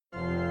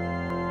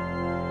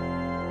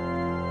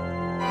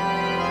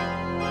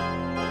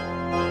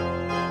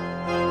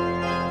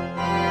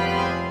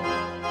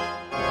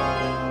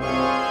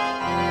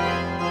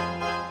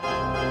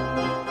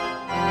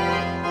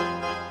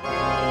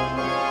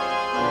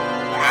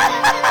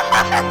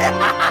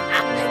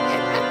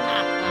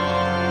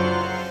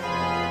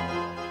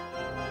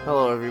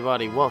Hello,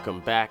 everybody.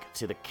 Welcome back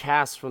to the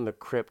Cast from the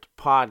Crypt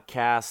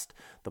podcast,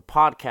 the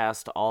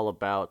podcast all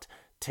about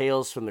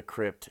Tales from the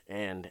Crypt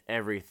and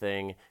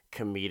everything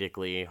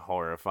comedically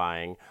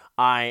horrifying.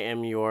 I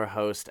am your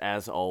host,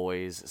 as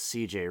always,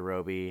 CJ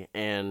Roby,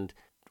 and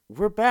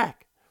we're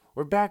back.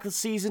 We're back with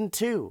season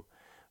 2.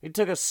 We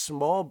took a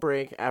small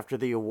break after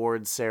the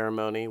awards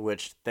ceremony,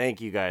 which thank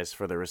you guys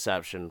for the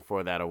reception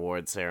for that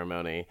award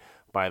ceremony.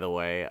 By the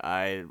way,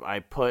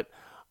 I put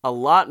a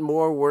lot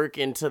more work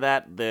into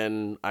that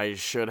than I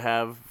should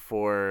have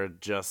for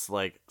just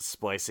like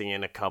splicing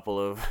in a couple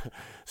of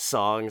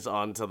songs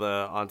onto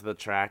the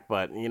track.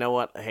 But you know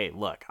what? Hey,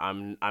 look,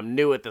 I'm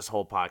new at this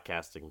whole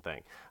podcasting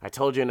thing. I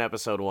told you in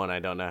episode 1 I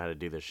don't know how to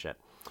do this shit.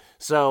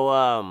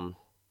 So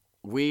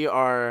we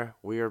are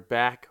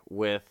back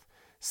with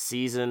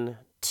season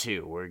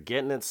 2. We're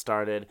getting it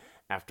started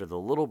after the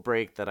little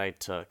break that I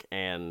took,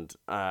 and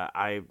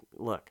I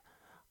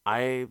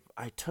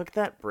took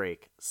that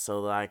break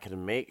so that I could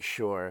make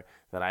sure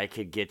that I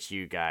could get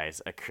you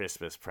guys a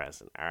Christmas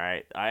present, all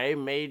right? I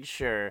made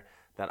sure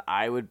that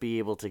I would be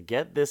able to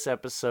get this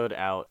episode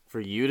out for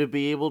you to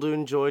be able to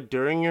enjoy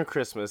during your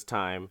Christmas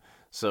time,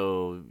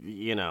 so,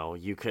 you know,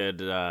 you could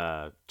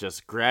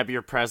just grab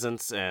your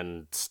presents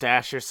and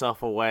stash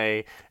yourself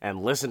away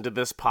and listen to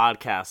this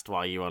podcast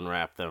while you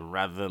unwrap them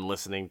rather than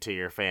listening to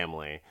your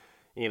family.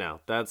 You know,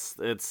 that's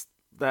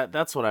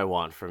what I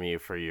want from you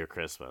for your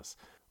Christmas.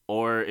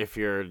 Or if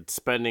you're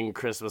spending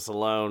Christmas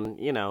alone,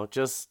 you know,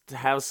 just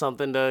have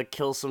something to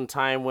kill some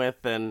time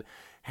with and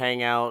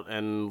hang out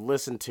and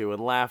listen to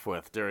and laugh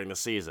with during the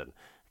season.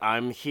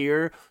 I'm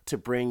here to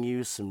bring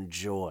you some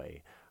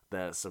joy,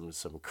 some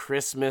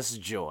Christmas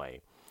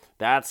joy.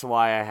 That's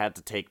why I had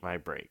to take my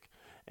break.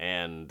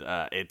 And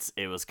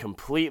it was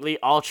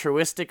completely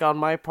altruistic on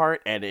my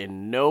part, and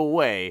in no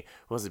way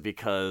was it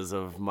because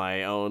of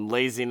my own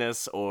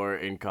laziness or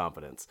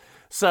incompetence.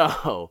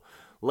 So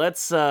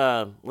let's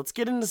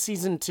get into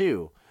season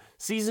 2.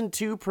 Season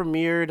 2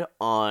 premiered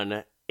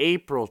on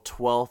April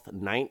 12th,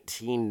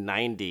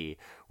 1990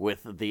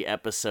 with the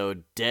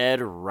episode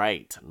Dead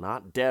Right.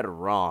 Not Dead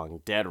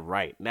Wrong, Dead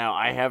Right. Now,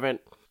 I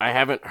haven't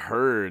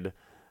heard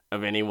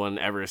of anyone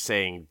ever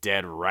saying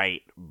Dead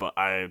Right, but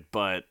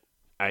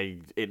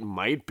it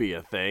might be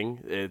a thing.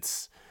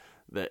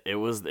 It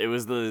was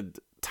the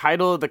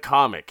title of the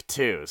comic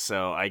too,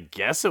 so I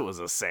guess it was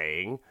a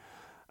saying.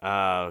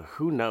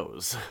 Who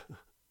knows?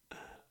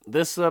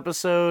 This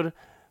episode's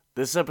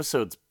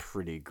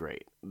pretty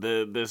great.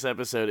 This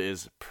episode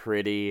is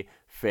pretty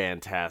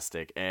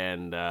fantastic,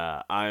 and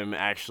I'm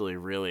actually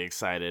really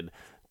excited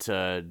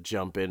to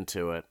jump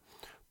into it.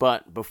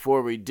 But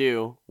before we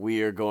do,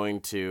 we are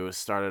going to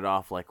start it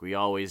off like we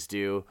always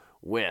do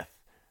with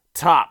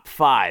top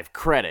 5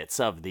 credits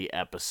of the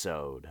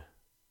episode.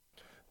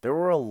 There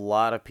were a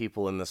lot of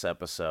people in this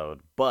episode,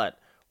 but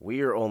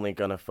we are only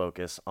going to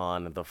focus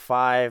on the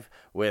 5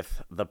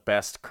 with the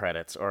best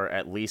credits, or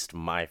at least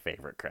my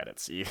favorite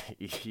credits.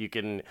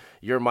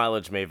 Your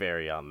mileage may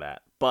vary on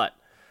that, but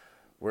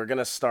we're going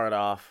to start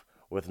off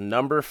with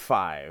number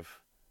 5.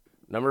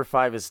 Number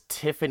 5 is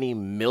Tiffany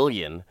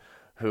Million,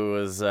 who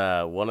was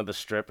one of the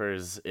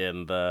strippers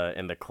in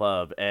the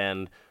club,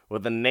 and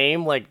with a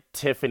name like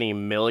Tiffany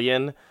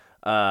Million,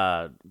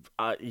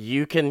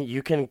 you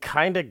can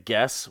kind of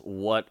guess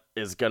what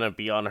is gonna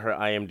be on her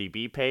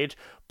IMDb page,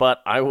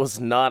 but I was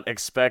not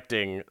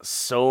expecting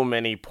so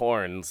many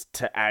porns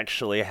to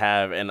actually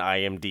have an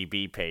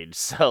IMDb page.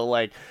 So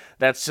like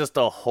that's just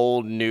a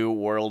whole new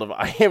world of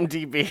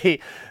IMDb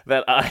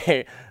that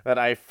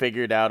I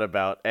figured out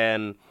about,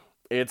 and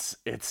it's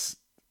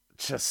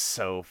just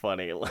so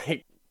funny.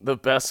 Like, the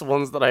best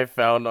ones that I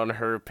found on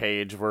her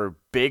page were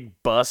Big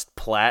Bust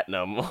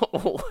Platinum,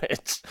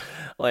 which,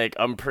 like,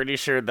 I'm pretty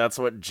sure that's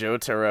what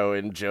Jotaro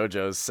in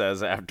JoJo's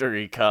says after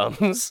he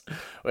comes.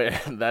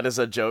 That is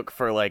a joke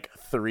for, like,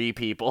 3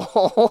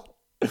 people.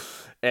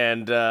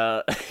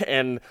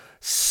 and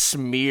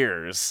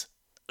Smears.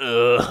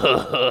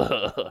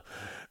 Ugh.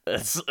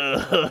 That's,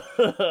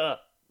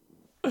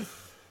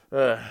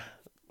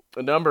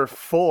 Number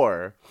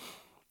 4.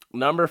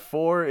 Number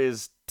 4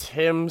 is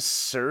Tim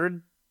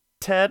Surdtet.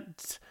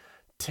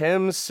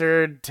 Tim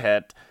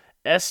Surdtet.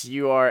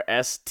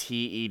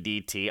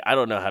 Surstedt. I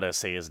don't know how to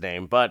say his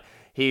name, but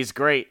he's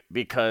great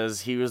because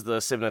he was the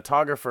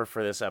cinematographer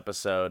for this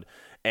episode,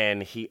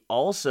 and he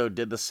also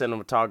did the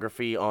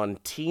cinematography on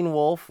Teen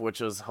Wolf,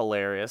 which was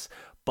hilarious.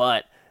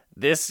 But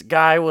this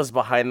guy was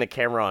behind the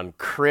camera on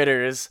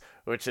Critters,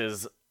 which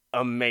is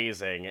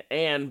amazing,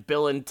 and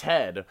Bill and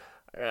Ted.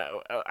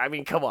 I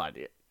mean, come on.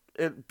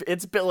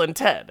 It's Bill and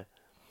Ted.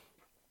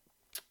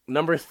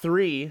 Number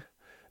three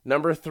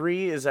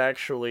is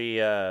actually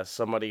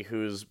somebody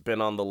who's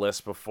been on the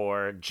list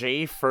before,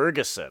 Jay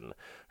Ferguson,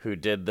 who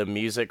did the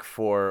music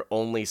for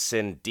Only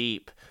Sin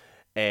Deep.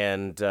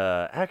 And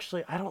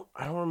actually, I don't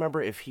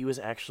remember if he was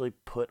actually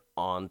put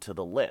onto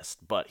the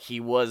list, but he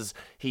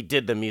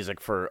did the music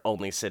for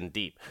Only Sin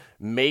Deep.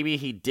 Maybe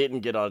he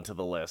didn't get onto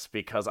the list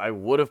because I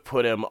would have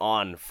put him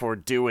on for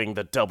doing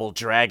the Double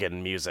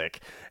Dragon music.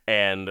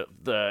 And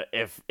the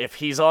if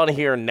he's on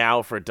here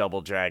now for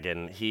Double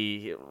Dragon,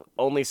 he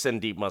Only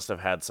Sin Deep must have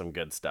had some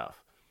good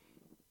stuff.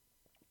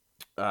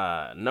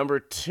 Number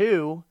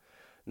two,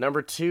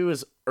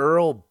 is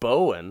Earl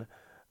Bowen.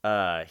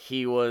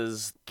 He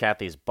was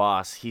Kathy's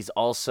boss. He's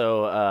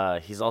also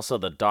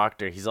the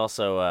doctor. He's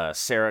also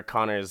Sarah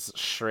Connor's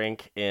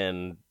shrink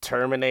in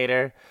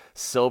Terminator,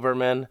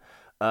 Silberman.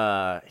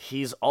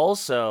 He's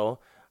also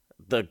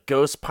the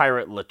ghost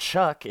pirate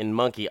LeChuck in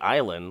Monkey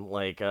Island,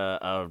 like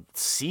a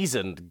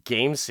seasoned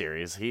game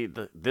series.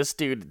 This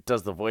dude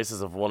does the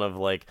voices of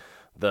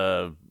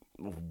the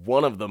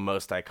one of the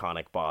most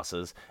iconic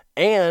bosses,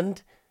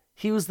 and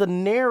he was the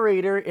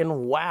narrator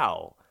in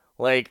WoW.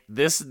 Like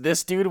this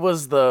dude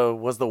was the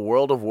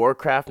World of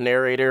Warcraft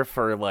narrator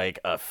for like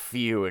a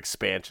few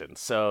expansions.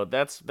 So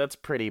that's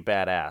pretty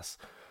badass.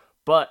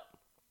 But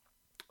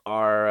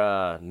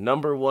our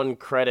number one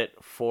credit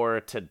for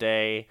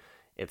today,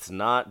 it's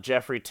not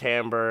Jeffrey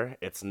Tambor,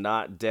 it's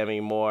not Demi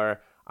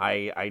Moore.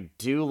 I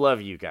do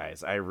love you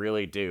guys, I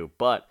really do,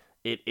 but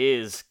it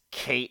is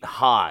Kate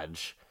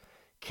Hodge.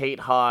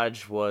 Kate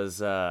Hodge was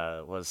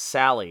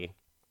Sally,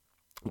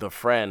 the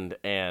friend,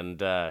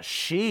 and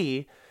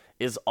she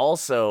is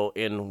also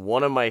in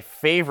one of my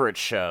favorite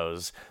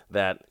shows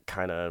that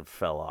kind of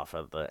fell off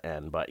at the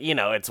end, but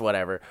it's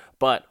whatever.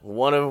 But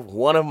one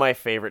of my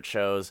favorite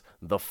shows,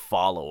 The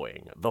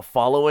Following. The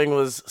Following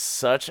was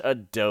such a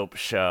dope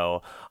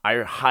show.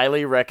 I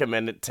highly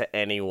recommend it to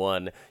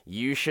anyone.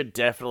 You should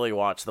definitely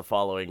watch The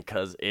Following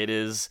cuz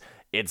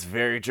it's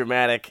very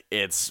dramatic.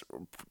 It's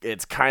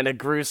kind of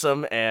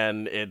gruesome,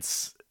 and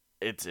it's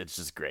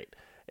just great.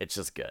 It's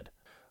just good.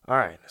 All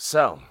right,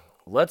 so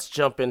let's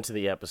jump into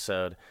the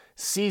episode.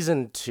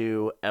 Season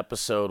 2,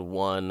 Episode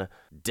 1,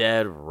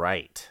 Dead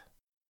Right.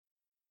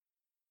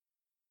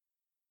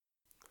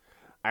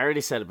 I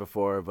already said it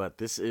before, but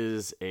this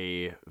is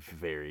a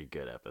very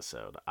good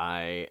episode.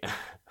 I'm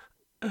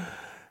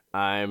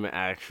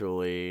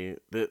actually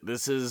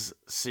this is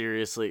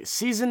seriously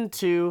Season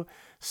 2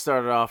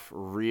 started off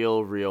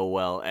real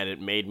well, and it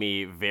made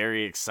me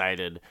very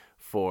excited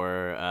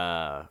for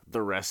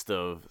the rest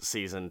of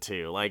Season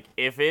 2. Like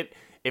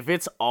if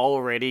it's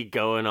already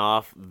going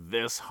off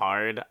this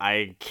hard,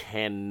 I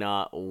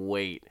cannot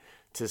wait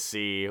to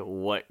see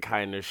what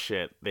kind of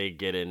shit they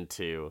get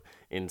into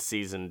in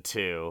Season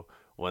 2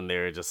 when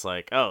they're just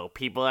like, "Oh,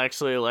 people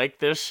actually like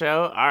this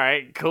show? All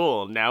right,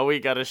 cool. Now we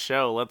got a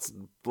show.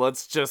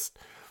 Let's just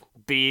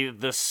be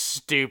the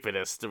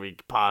stupidest we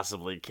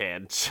possibly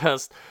can.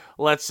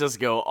 Let's just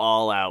go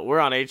all out. We're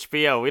on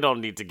HBO. We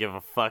don't need to give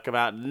a fuck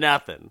about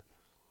nothing."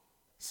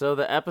 So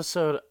the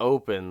episode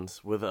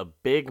opens with a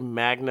big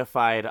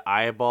magnified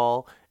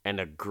eyeball and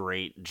a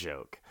great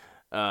joke.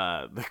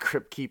 The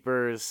Crypt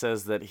Keeper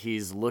says that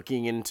he's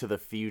looking into the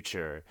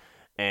future,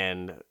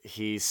 and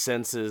he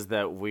senses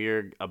that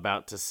we're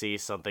about to see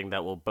something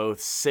that will both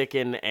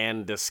sicken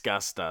and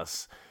disgust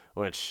us.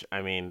 Which,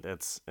 I mean,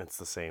 it's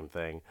the same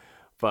thing,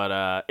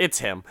 but it's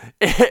him.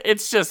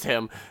 It's just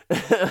him.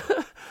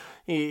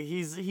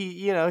 He's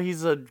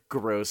a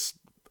gross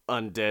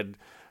undead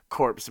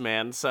corpse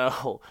man.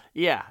 So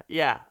yeah,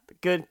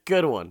 good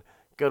one.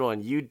 Good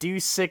one. You do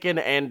sicken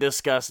and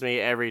disgust me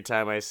every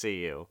time I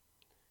see you.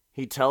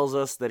 He tells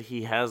us that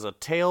he has a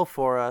tale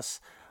for us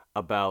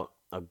about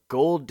a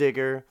gold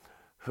digger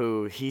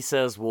who he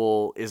says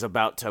is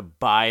about to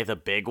buy the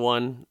big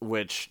one,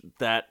 which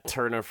that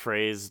turn of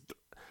phrase,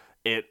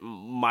 it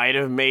might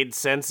have made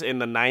sense in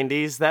the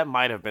 90s. That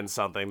might have been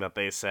something that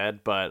they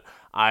said, but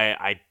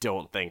I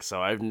don't think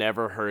so. I've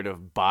never heard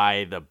of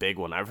buy the big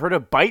one. I've heard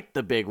of bite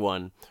the big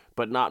one,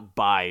 but not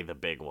buy the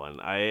big one.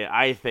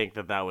 I think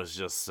that was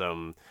just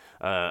some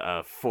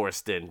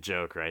forced in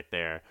joke right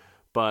there.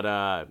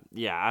 But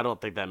yeah, I don't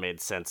think that made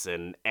sense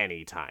in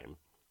any time.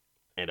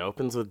 It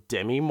opens with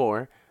Demi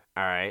Moore.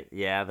 All right,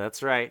 yeah,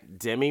 that's right,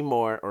 Demi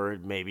Moore, or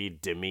maybe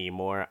Demi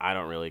Moore. I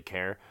don't really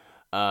care.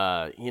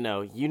 You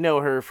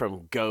know her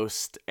from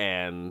Ghost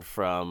and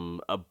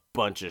from a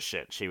bunch of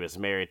shit. She was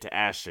married to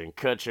Ashton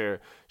Kutcher.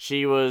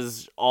 She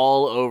was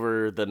all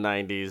over the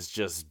 90s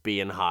just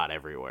being hot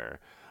everywhere.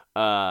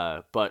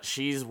 But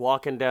she's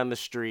walking down the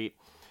street,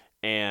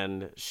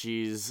 and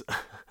she's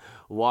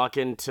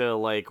walking to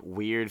like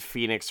weird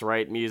Phoenix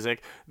Wright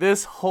music.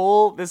 This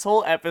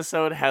whole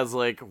episode has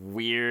like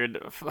weird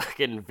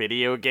fucking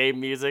video game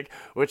music,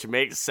 which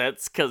makes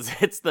sense cuz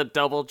it's the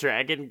Double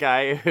Dragon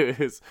guy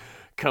who's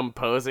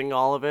composing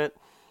all of it.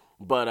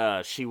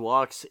 But she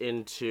walks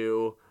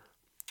into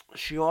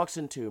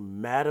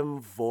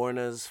Madame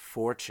Vorna's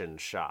fortune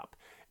shop,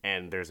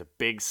 and there's a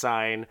big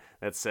sign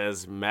that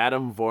says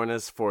Madame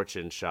Vorna's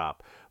fortune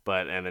shop.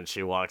 And then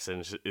she walks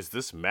in. Is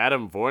this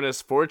Madame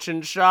Vorna's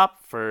fortune shop?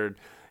 For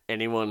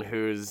anyone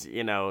who's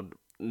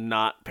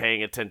not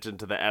paying attention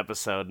to the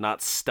episode,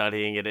 not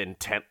studying it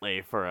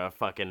intently for a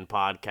fucking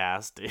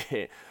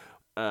podcast.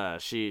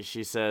 she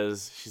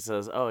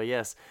says, "Oh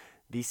yes,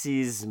 this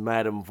is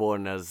Madame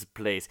Vorna's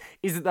place.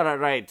 Isn't that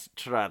right,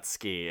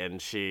 Trotsky?"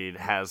 And she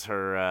has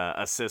her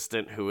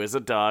assistant, who is a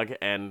dog,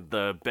 and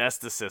the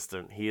best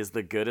assistant. He is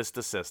the goodest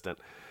assistant,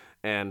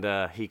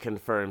 and he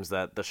confirms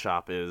that the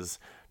shop is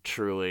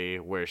truly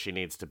where she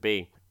needs to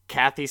be.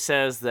 Kathy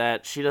says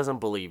that she doesn't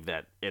believe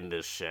that in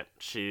this shit.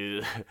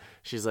 She's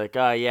like,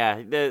 "Oh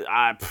yeah,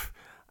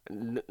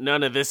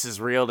 none of this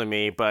is real to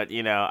me, but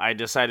I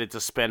decided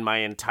to spend my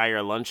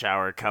entire lunch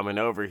hour coming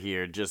over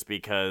here just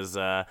because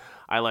I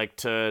like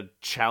to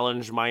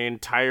challenge my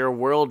entire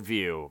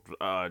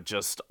worldview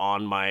just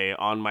on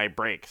my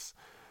breaks."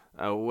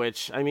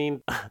 Which, I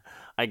mean,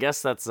 I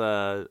guess that's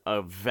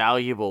a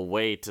valuable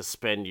way to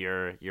spend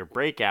your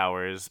break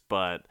hours,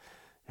 but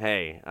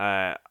hey,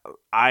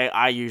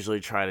 I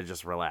usually try to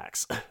just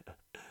relax.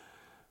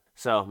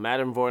 So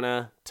Madame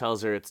Vorna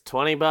tells her it's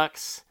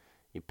 $20.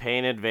 You pay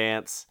in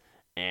advance,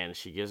 and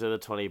she gives her the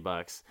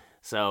 $20.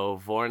 So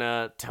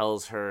Vorna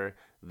tells her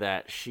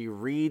that she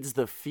reads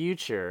the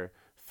future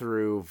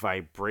through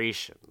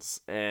vibrations,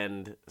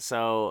 and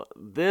so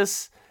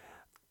this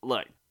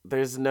look.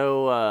 There's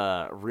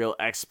no real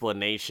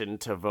explanation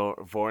to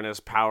Vorna's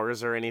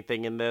powers or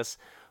anything in this,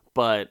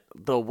 but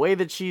the way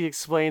that she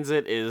explains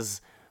it is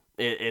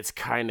it's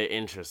kind of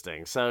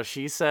interesting. So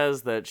she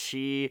says that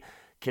she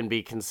can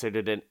be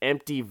considered an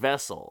empty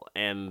vessel,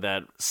 and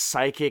that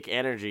psychic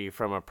energy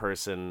from a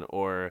person,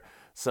 or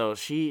so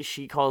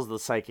she calls the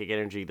psychic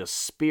energy the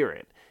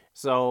spirit.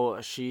 So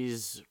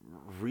she's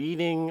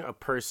reading a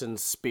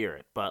person's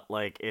spirit, but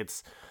like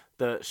it's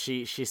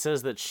she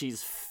says that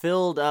she's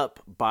filled up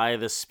by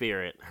the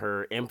spirit.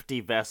 Her empty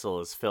vessel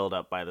is filled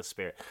up by the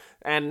spirit.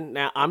 And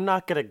now I'm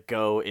not going to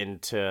go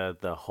into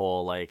the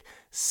whole like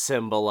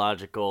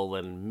symbological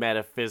and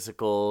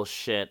metaphysical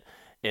shit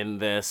in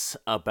this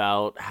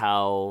about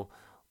how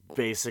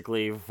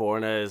basically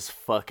Vorna is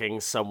fucking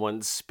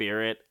someone's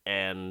spirit,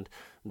 and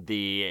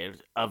the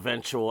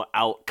eventual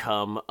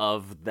outcome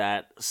of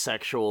that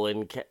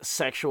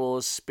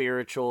sexual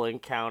spiritual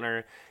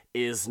encounter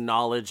is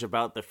knowledge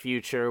about the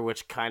future,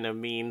 which kind of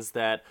means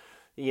that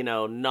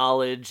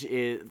knowledge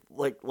is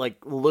like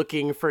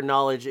looking for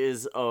knowledge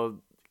is a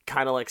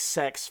kind of like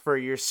sex for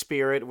your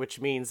spirit, which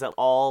means that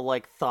all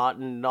like thought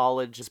and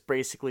knowledge is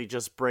basically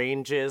just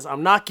brain jizz.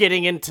 I'm not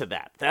getting into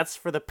that. That's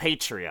for the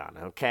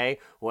Patreon, okay?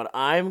 What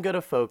I'm gonna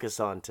focus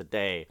on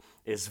today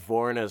is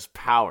Vorna's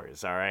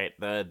powers. All right,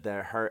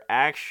 her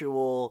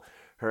actual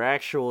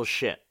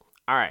shit.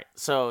 All right,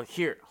 so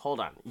here,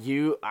 hold on.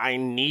 I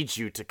need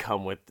you to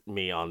come with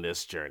me on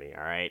this journey,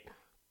 all right?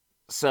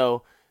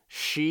 So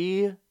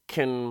she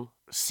can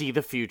see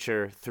the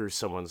future through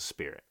someone's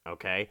spirit,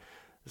 okay?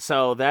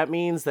 So that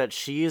means that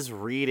she is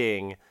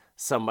reading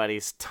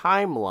somebody's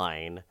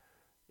timeline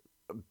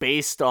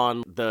based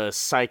on the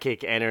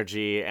psychic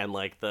energy and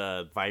like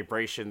the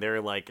vibration,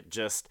 they're like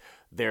just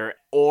their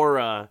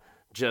aura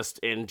just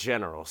in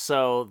general.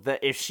 So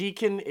that if she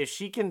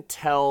can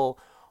tell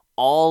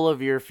all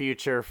of your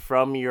future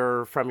from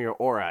your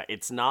aura,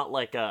 it's not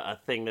like a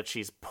thing that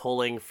she's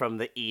pulling from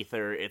the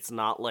ether. It's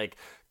not like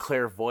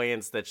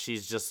clairvoyance that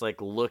she's just like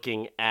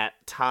looking at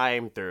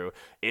time through.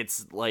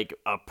 It's like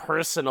a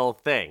personal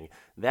thing.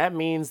 That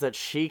means that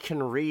she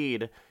can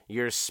read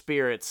your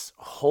spirit's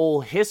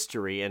whole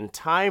history and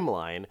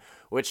timeline,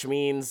 which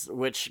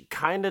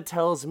kind of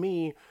tells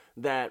me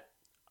that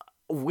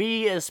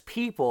we as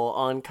people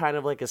on kind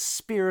of like a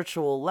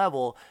spiritual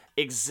level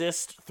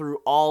exist through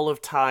all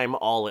of time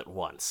all at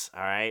once.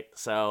 All right,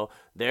 so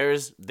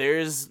there's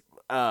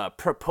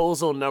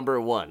proposal number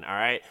one. All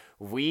right,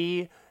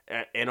 we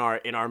in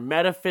our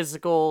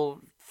metaphysical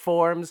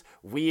forms,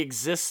 we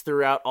exist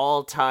throughout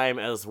all time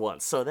as one.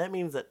 So that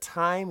means that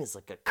time is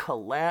like a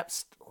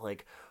collapsed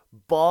like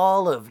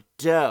ball of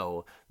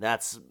dough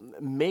that's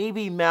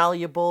maybe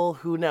malleable.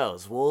 Who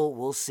knows?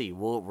 We'll see.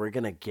 We're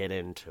gonna get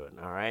into it.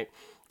 All right.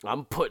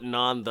 I'm putting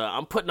on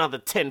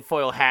the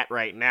tinfoil hat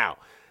right now.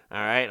 All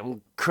right,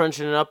 I'm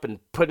crunching it up and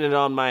putting it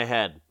on my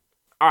head.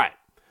 All right,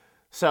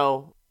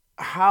 so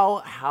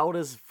how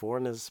does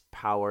Vorna's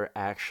power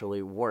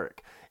actually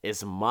work?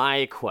 Is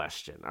my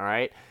question. All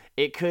right,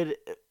 it could.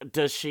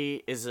 Is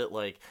she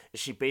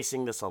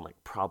basing this on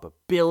like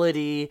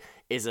probability?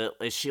 Is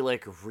she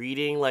like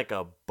reading like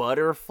a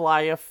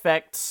butterfly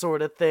effect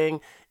sort of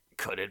thing?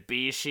 Could it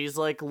be she's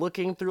like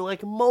looking through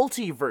like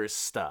multiverse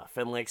stuff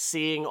and like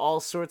seeing all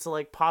sorts of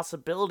like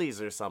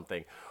possibilities or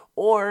something?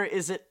 Or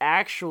is it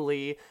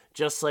actually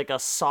just like a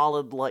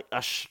solid, like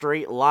a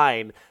straight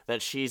line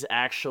that she's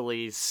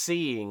actually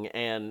seeing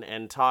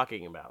and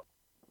talking about?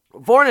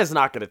 Vorna's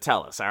not going to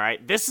tell us, all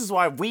right? This is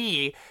why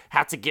we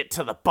have to get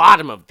to the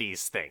bottom of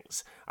these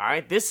things, all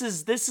right? This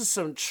is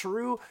some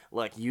true,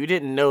 like, you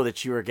didn't know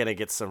that you were going to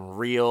get some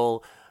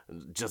real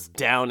just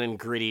down and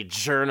gritty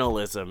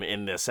journalism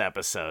in this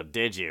episode,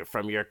 did you?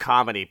 From your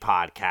comedy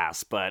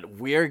podcast, but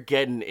we're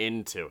getting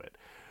into it.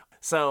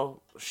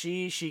 So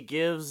she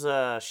gives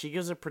a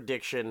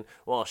prediction.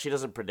 Well, she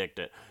doesn't predict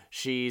it.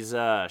 She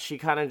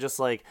kind of just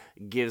like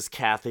gives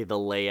Kathy the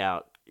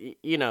layout.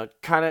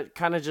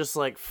 kind of just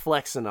like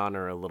flexing on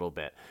her a little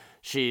bit.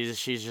 She's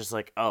just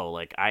like, oh,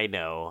 like, I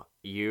know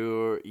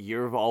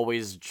you've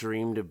always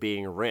dreamed of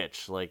being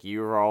rich, like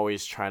you were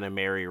always trying to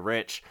marry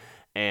rich,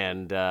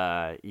 and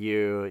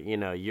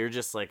you're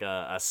just like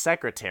a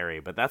secretary,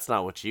 but that's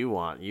not what you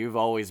want. You've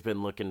always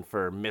been looking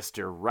for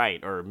Mr.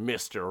 Right, or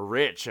Mr.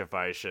 Rich, if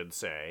I should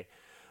say.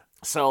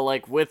 So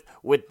like with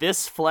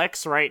this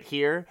flex right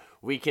here,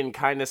 we can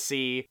kind of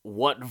see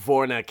what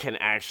Vorna can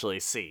actually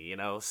see.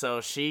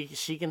 So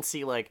she can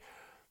see like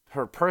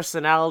her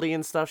personality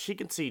and stuff. She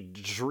can see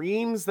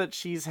dreams that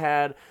she's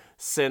had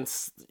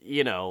since,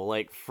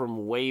 like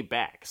from way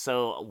back.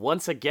 So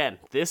once again,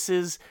 this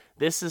is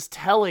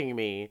telling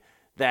me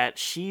that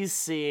she's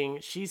seeing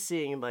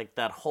like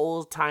that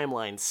whole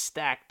timeline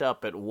stacked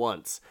up at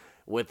once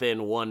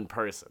within one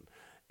person.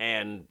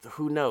 And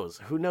who knows?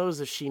 Who knows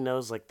if she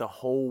knows like the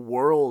whole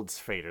world's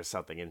fate or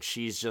something, and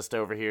she's just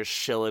over here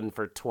shilling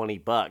for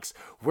 $20.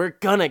 We're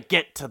gonna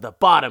get to the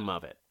bottom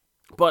of it.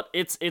 But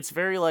it's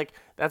very like,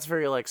 that's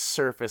very like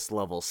surface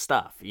level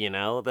stuff.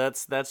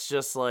 That's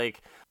just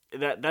like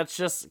that's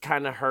just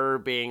kind of her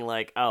being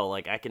like, oh,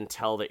 like I can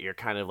tell that you're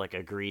kind of like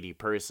a greedy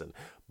person.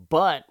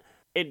 But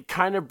it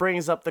kind of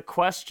brings up the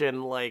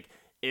question, like,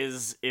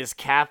 is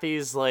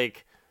Kathy's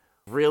like,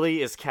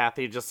 really, is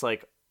Kathy just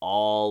like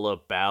all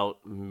about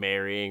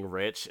marrying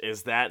rich?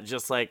 Is that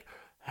just like,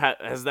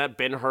 has that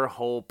been her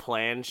whole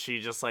plan? She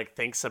just like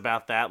thinks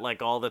about that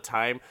like all the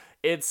time.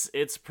 It's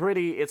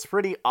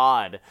pretty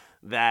odd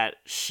that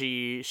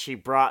she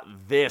brought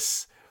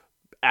this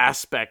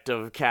aspect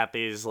of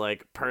Kathy's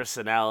like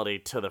personality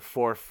to the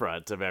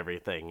forefront of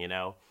everything.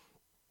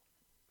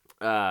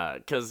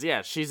 Cause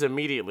yeah, she's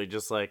immediately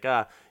just like,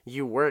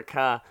 you work,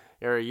 huh?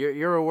 Or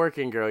you're a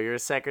working girl, you're a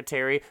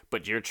secretary,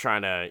 but you're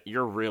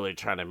really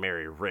trying to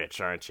marry rich,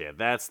 aren't you?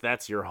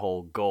 That's your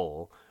whole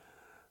goal.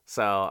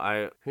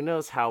 So who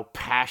knows how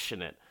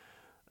passionate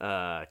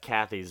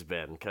Kathy's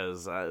been,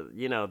 cause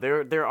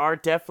there are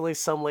definitely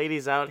some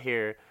ladies out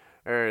here,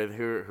 or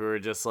who are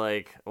just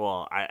like,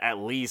 well, at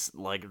least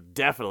like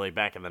definitely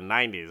back in the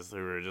 '90s, who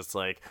were just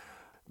like,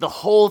 the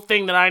whole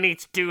thing that I need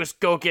to do is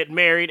go get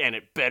married, and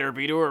it better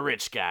be to a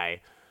rich guy.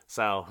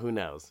 So who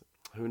knows?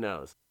 Who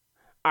knows?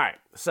 All right,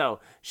 so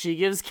she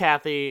gives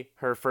Kathy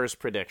her first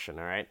prediction.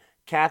 All right,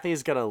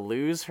 Kathy's gonna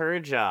lose her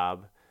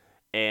job,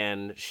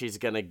 and she's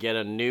gonna get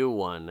a new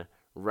one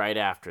right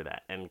after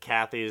that. And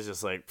Kathy is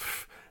just like,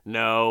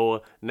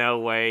 no, no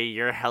way,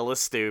 you're hella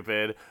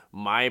stupid.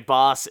 My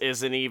boss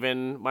isn't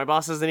even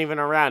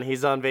around.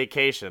 He's on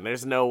vacation.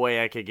 There's no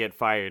way I could get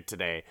fired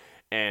today.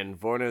 And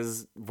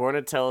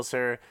Vorna tells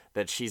her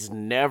that she's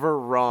never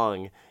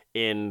wrong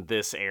in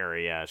this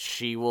area.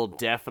 She will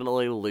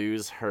definitely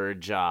lose her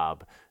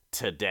job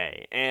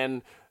today.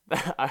 And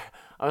I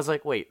was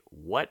like, wait,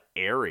 what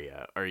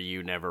area are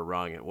you never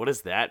wrong in? What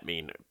does that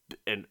mean?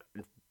 And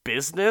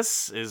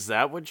business? Is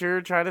that what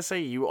you're trying to say?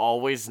 You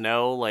always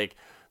know, like,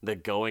 the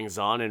goings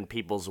on in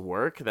people's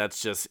work?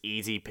 That's just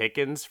easy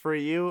pickings for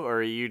you? Or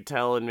are you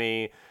telling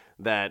me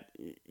that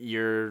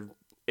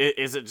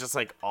is it just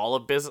like all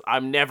of business?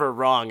 I'm never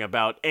wrong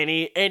about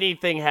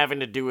anything having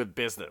to do with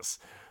business.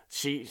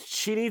 She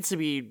needs to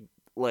be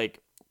like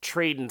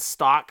trading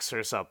stocks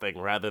or something,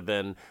 rather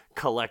than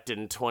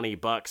collecting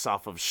 $20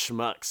 off of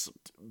schmucks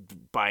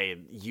by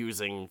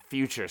using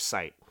Future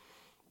Sight.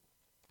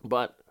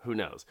 But who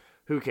knows?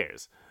 Who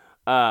cares?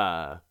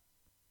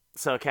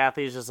 So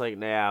Kathy's just like,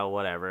 nah,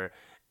 whatever.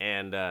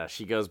 And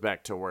she goes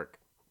back to work.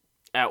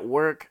 At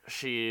work,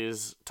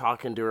 she's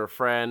talking to her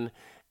friend,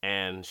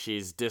 and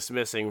she's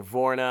dismissing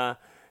Vorna.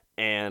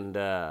 And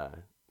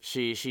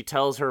she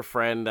tells her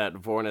friend that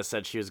Vorna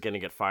said she was going to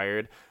get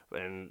fired.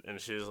 And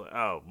she's like,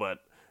 oh, but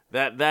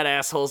that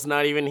asshole's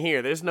not even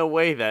here. There's no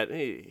way that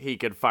he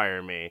could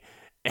fire me.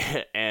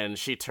 And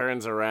she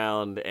turns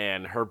around,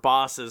 and her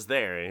boss is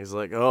there. And he's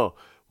like, oh,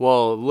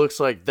 well, it looks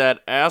like that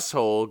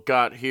asshole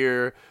got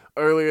here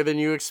earlier than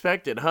you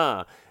expected,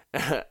 huh?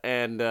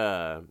 And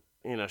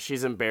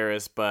she's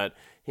embarrassed, but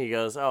he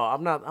goes, oh,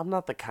 I'm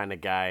not the kind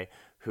of guy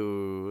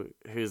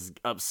who's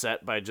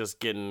upset by just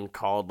getting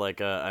called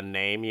like a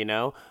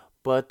name.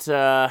 But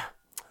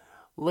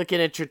looking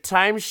at your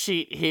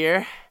timesheet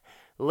here,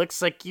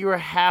 looks like you were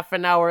half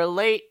an hour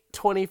late,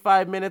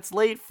 25 minutes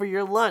late for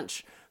your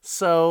lunch.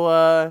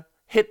 So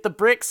hit the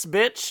bricks,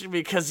 bitch,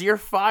 because you're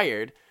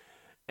fired.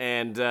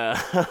 And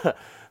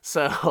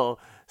so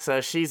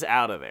she's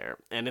out of there.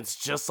 And it's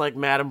just like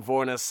Madame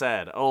Vorna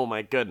said. Oh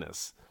my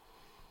goodness.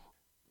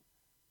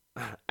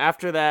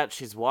 After that,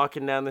 she's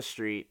walking down the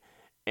street,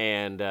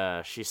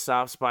 and she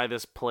stops by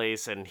this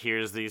place and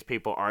hears these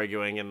people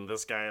arguing, and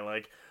this guy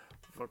like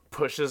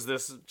pushes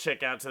this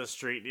chick out to the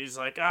street. He's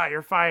like,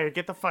 you're fired.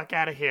 Get the fuck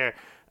out of here.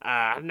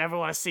 I never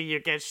want to see you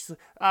again. She's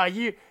like,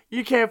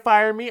 you can't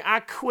fire me. I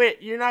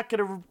quit. You're not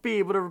going to be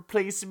able to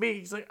replace me.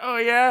 He's like, oh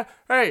yeah?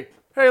 Hey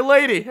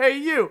lady. Hey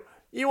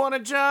you want a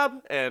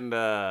job?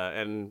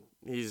 And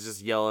he's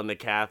just yelling to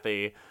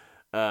Kathy.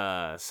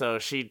 So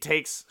she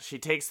takes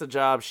the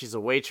job. She's a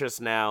waitress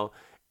now.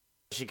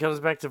 She comes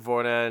back to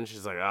Vorna and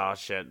she's like, "Oh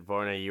shit,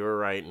 Vorna, you were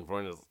right." And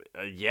Vorna's,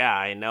 "Yeah,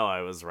 I know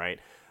I was right."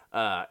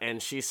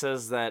 And she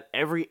says that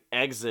every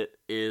exit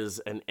is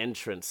an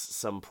entrance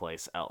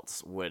someplace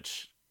else,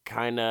 which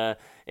kind of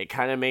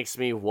makes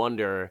me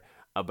wonder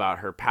about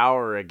her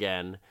power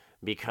again,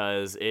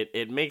 because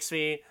it makes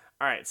me,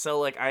 all right. So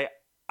like I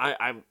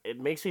it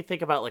makes me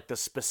think about like the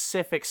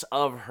specifics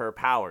of her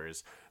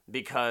powers,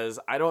 because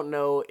I don't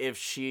know if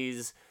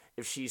she's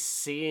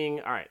seeing,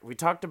 all right, we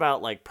talked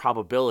about like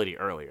probability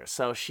earlier,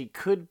 so she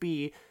could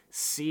be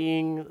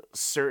seeing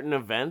certain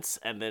events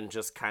and then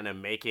just kind of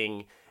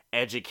making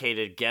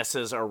educated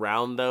guesses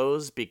around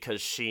those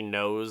because she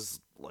knows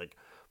like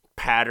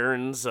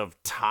patterns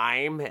of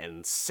time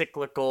and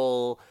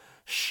cyclical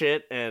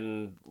shit,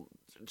 and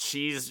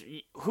she's,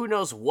 who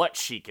knows what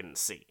she can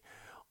see.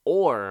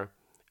 Or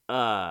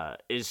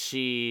is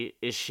she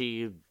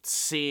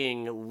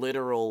seeing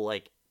literal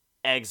like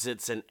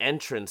exits and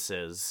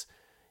entrances,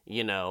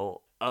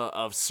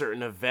 of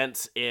certain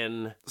events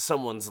in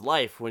someone's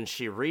life when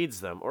she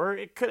reads them? Or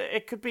it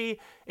could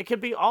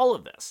be all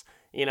of this.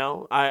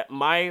 I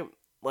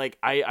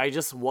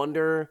just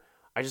wonder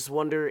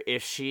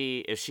if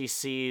she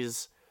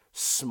sees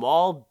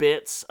small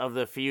bits of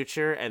the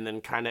future and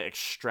then kind of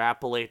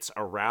extrapolates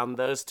around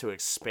those to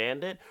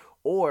expand it,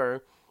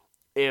 or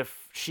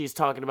if she's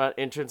talking about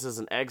entrances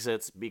and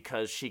exits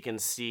because she can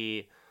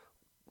see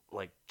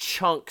like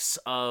chunks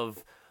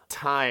of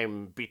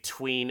time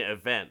between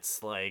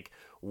events. Like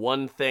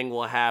one thing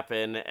will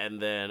happen and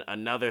then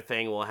another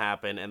thing will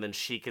happen, and then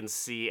she can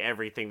see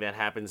everything that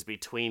happens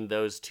between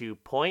those 2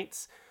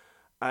 points.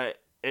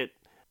 It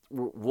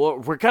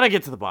we're gonna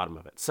get to the bottom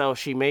of it. So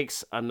she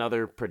makes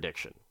another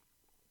prediction.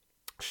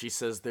 She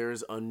says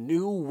there's a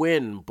new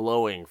wind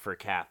blowing for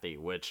Kathy,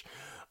 which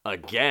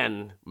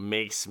again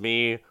makes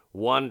me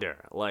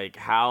wonder, like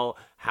how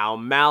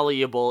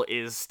malleable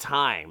is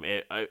time?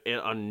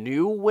 A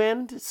new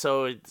wind,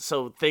 so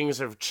things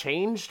have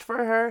changed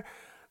for her.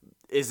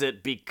 Is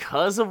it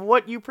because of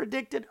what you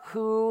predicted?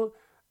 Who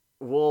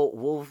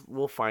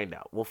we'll find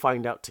out. We'll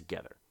find out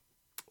together.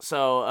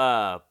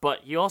 So,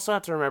 but you also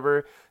have to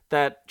remember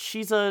that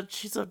she's a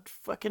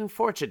fucking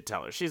fortune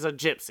teller. She's a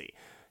gypsy.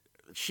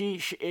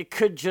 She it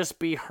could just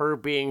be her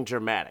being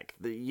dramatic.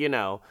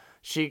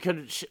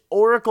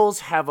 Oracles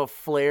have a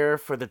flair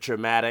for the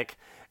dramatic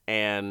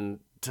and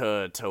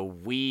to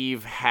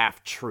weave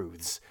half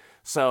truths.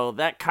 So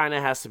that kind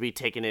of has to be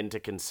taken into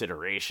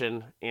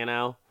consideration.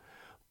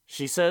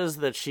 She says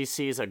that she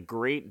sees a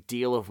great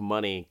deal of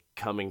money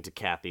coming to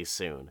Kathy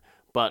soon.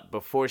 But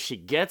before she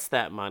gets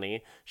that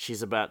money,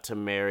 she's about to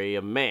marry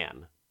a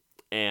man.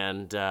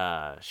 And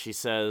she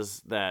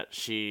says that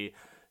she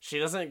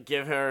doesn't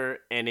give her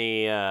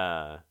any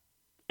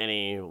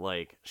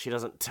like, she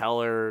doesn't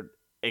tell her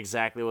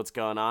exactly what's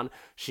going on.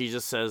 She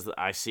just says that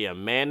I see a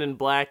man in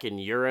black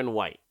and you're in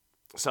white.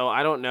 So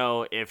I don't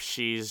know if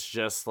she's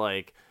just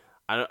like,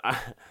 I don't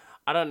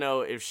I don't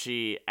know if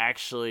she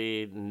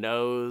actually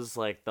knows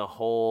like the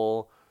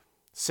whole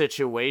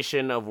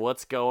situation of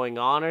what's going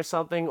on or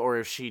something, or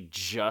if she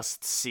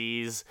just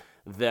sees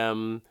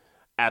them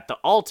at the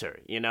altar.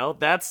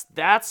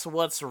 That's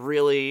what's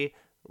really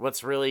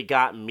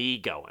got me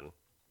going.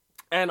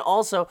 And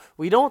also,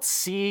 we don't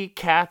see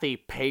Kathy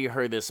pay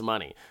her this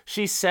money.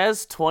 She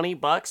says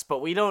 $20,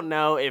 but we don't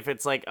know if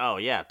it's like, oh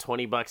yeah,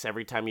 $20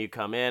 every time you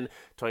come in,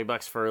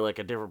 $20 for like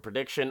a different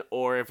prediction,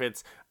 or if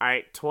it's, all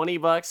right,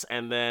 $20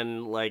 and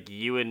then like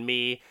you and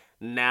me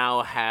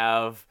now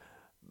have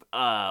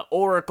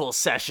oracle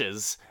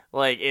sessions.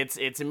 Like it's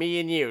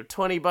me and you.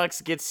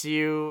 $20 gets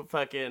you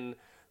fucking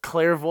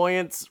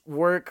clairvoyance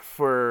work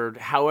for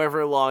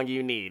however long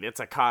you need. It's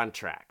a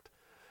contract.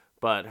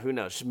 But who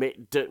knows?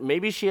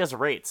 Maybe she has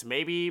rates.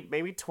 Maybe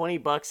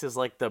 $20 is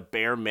like the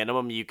bare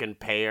minimum you can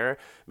pay her.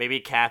 Maybe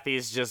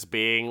Kathy's just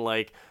being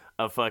like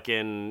a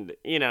fucking,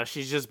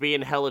 she's just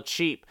being hella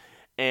cheap,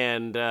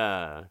 and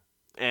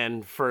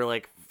for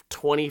like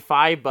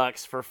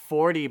 $25 for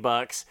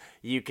 $40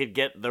 you could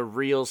get the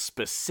real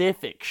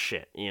specific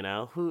shit.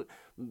 Who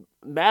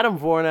Madame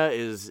Vorna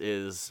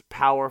is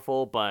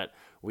powerful, but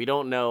we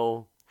don't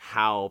know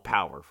how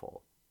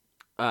powerful.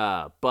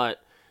 But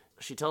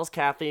she tells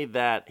Kathy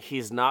that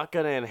he's not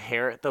going to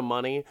inherit the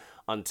money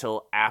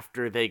until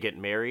after they get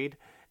married.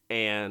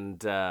 And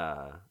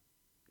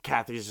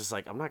Kathy's just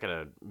like, I'm not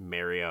going to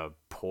marry a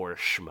poor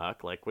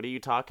schmuck. Like, what are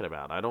you talking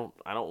about? I don't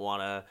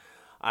want to,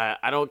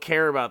 I don't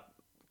care about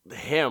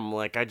him.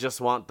 Like, I just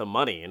want the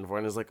money. And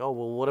Vorna's like, oh,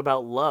 well, what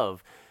about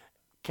love?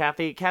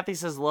 Kathy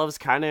says love's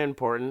kind of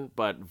important,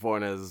 but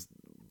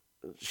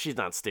she's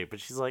not stupid.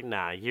 She's like,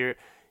 nah, you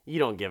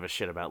don't give a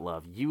shit about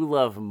love. You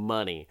love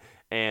money.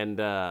 And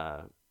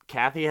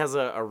Kathy has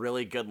a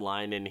really good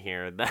line in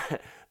here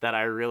that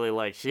I really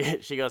like.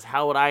 She goes,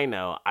 how would I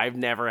know? I've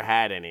never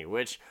had any,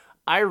 which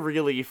I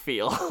really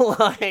feel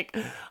like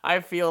I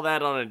feel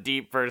that on a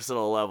deep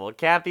personal level.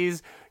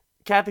 Kathy's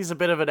a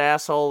bit of an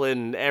asshole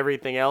in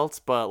everything else,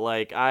 but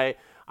like I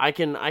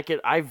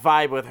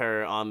vibe with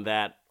her on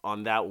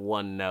that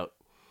one note.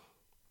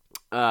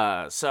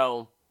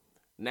 So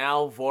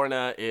now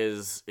Vorna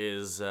is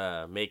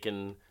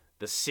making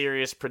the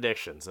serious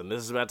predictions, and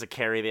this is about to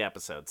carry the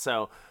episode.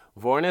 So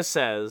Vorna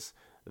says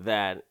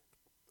that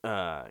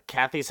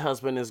Kathy's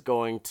husband is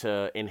going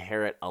to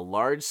inherit a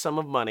large sum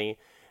of money,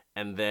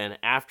 and then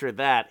after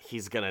that,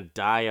 he's gonna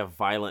die a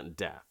violent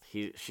death.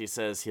 She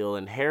says he'll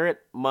inherit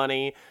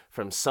money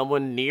from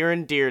someone near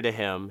and dear to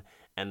him,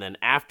 and then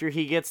after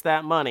he gets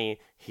that money,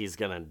 he's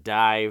gonna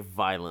die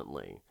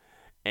violently.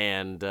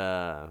 And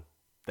that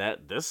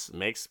this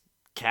makes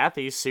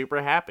Kathy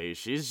super happy.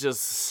 She's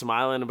just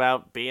smiling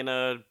about being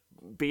a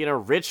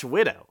rich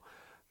widow.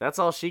 That's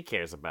all she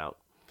cares about.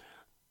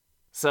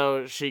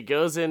 So she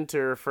goes into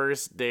her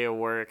first day of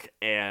work,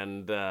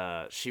 and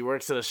she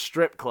works at a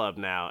strip club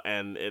now,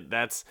 and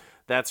that's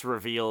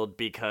revealed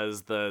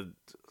because the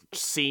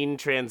scene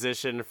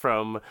transition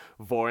from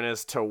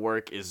Vorna's to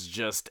work is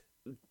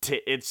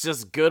it's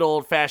just good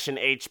old fashioned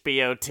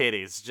HBO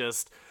titties,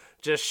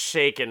 just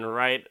shaking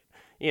right,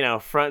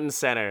 front and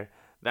center.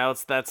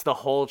 That's the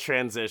whole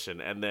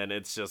transition, and then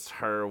it's just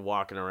her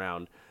walking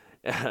around,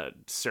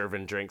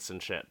 serving drinks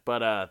and shit.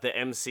 But the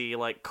MC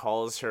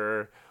calls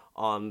her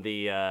on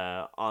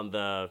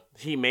the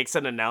he makes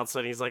an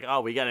announcement. He's like,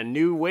 oh, we got a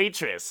new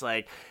waitress.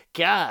 Like,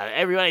 God,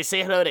 everybody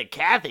say hello to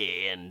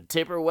Kathy and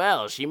tip her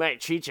well. She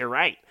might treat you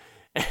right.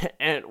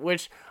 And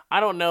which I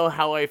don't know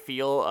how I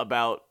feel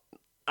about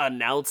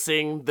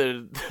announcing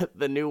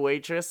the new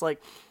waitress.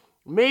 Like,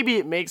 maybe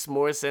it makes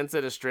more sense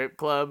at a strip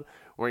club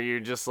where you're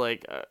just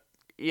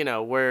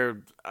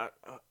where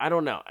I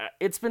don't know.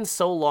 It's been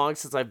so long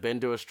since I've been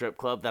to a strip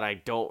club that I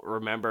don't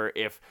remember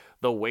if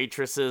the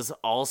waitresses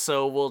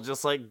also will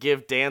just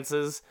give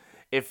dances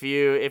if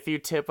you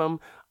tip them.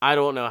 I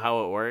don't know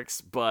how it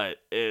works, but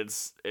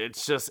it's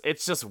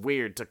just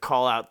weird to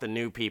call out the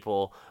new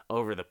people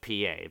over the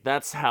PA.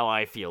 That's how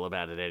I feel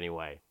about it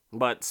anyway.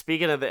 But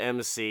speaking of the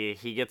MC,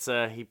 he gets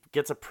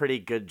a pretty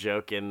good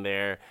joke in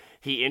there.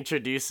 He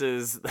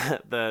introduces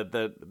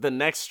the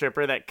next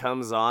stripper that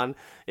comes on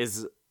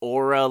is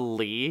Aura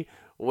Lee,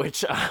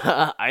 which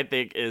I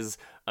think is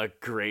a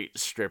great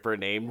stripper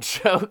name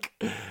joke.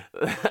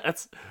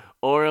 That's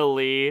Aura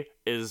Lee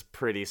is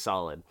pretty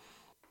solid.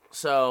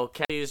 So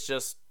Kathy's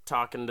just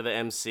talking to the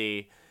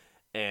MC,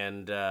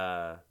 and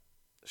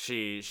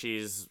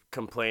she's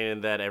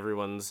complaining that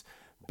everyone's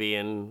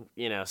being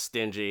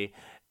stingy,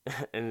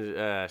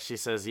 and she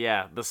says,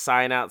 yeah, the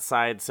sign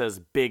outside says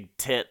big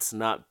tits,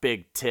 not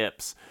big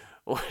tips,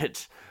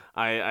 which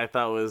I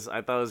thought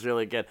was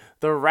really good.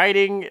 The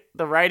writing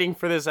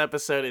for this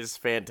episode is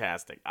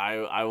fantastic.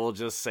 I will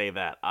just say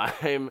that.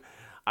 I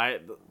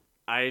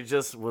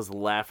just was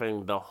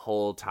laughing the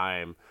whole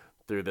time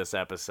through this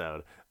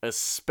episode,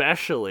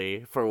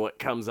 especially for what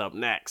comes up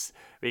next,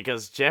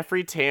 because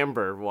Jeffrey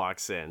Tambor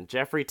walks in.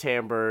 Jeffrey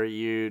Tambor,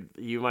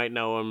 you might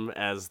know him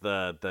as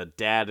the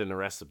dad in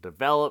Arrested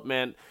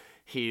Development.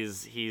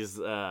 He's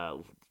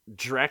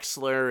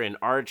Drexler and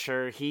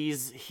Archer.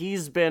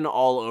 He's been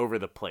all over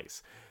the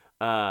place.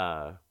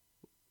 But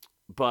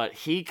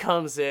he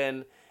comes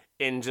in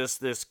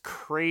just this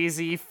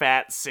crazy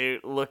fat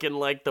suit, looking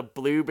like the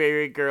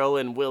Blueberry Girl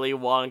in Willy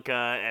Wonka,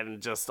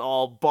 and just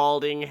all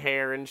balding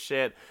hair and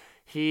shit.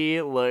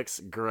 He looks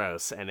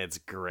gross, and it's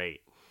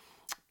great.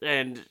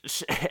 And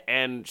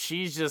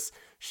she's just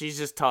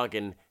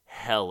talking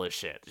hella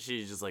shit.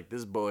 She's just like,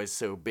 this boy's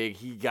so big,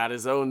 he got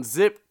his own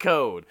zip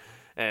code.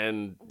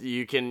 And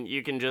you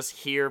can just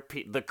hear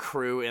the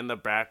crew in the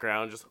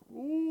background just,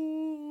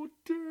 ooh,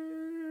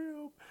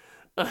 damn.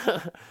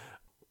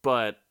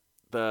 But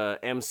the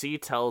MC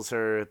tells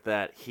her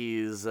that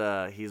he's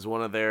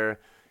one of their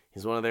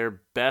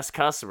best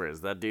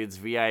customers. That dude's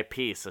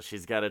VIP, so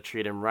she's got to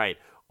treat him right.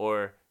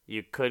 Or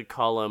you could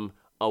call him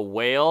a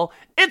whale.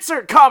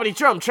 Insert comedy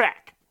drum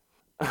track.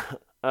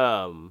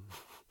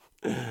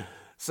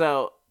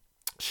 So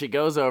she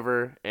goes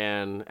over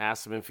and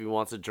asks him if he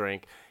wants a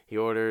drink. He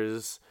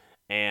orders,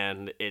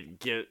 and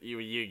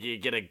you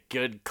get a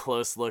good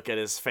close look at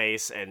his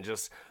face, and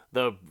just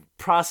the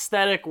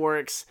prosthetic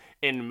works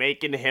in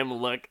making him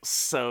look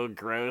so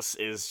gross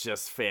is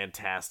just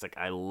fantastic.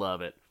 I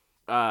love it.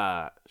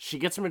 She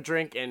gets him a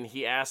drink, and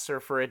he asks her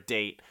for a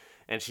date,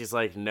 and she's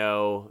like,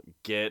 no,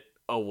 get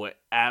away.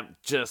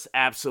 Just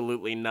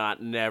absolutely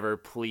not. Never.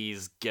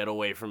 Please get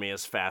away from me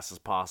as fast as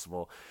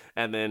possible.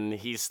 And then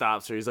he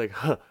stops her. He's like,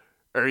 huh,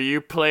 are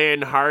you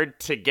playing hard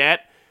to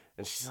get?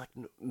 And she's like,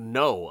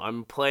 no,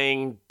 I'm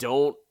playing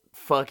don't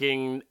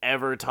fucking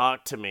ever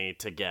talk to me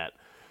to get.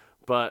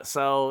 But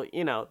so,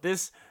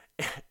 this,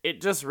 it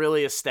just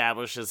really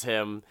establishes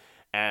him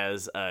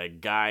as a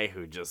guy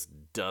who just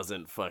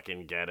doesn't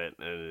fucking get it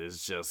and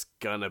is just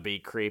gonna be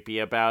creepy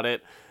about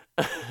it.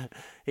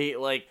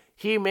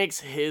 He makes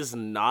his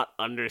not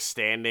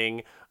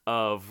understanding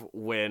of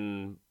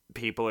when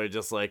people are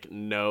just like,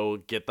 no,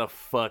 get the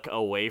fuck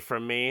away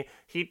from me.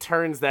 He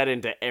turns that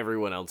into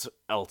everyone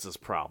else's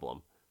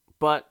problem.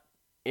 But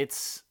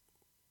it's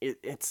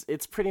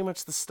pretty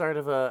much the start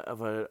of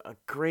a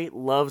great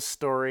love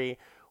story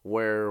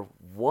where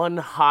one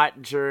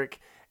hot jerk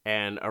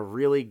and a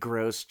really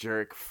gross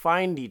jerk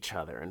find each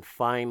other and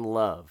find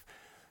love.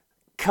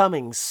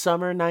 coming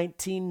summer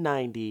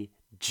 1990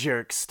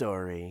 jerk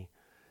story.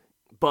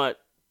 But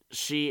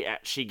she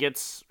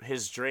gets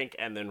his drink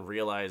and then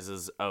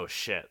realizes, oh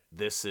shit,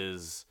 this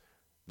is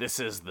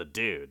the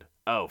dude.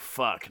 Oh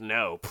fuck,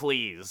 no,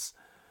 please.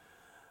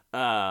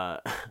 Uh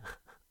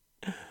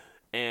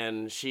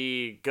and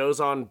she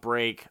goes on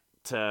break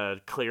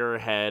to clear her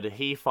head.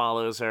 He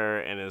follows her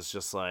and is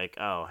just like,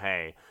 "Oh,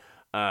 hey,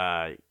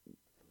 uh,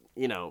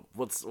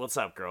 what's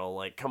up, girl?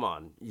 Like, come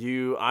on,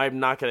 I'm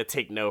not gonna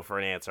take no for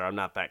an answer. I'm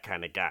not that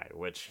kind of guy,"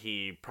 which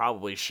he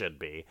probably should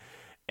be.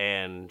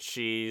 And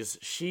she's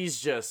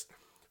just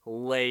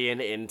laying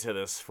into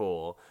this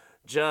fool.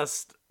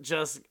 Just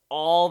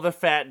all the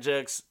fat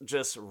jokes,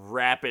 just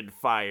rapid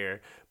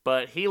fire.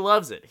 But he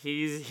loves it.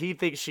 He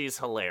thinks she's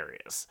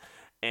hilarious.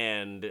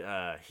 And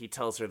he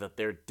tells her that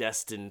they're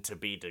destined to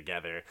be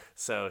together.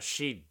 So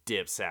she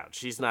dips out.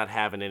 She's not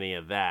having any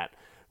of that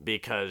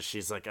because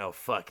she's like, oh,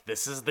 fuck,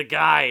 this is the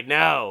guy.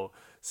 No.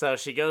 So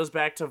she goes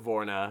back to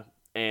Vorna,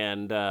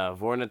 and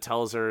Vorna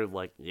tells her,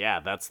 like, yeah,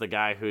 that's the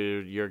guy who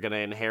you're going to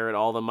inherit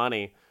all the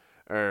money,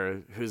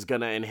 or who's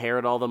going to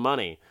inherit all the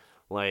money.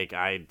 Like,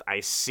 I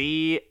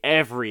see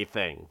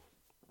everything.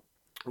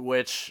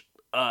 Which,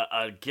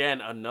 again,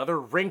 another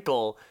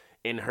wrinkle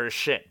in her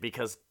shit,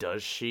 because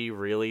does she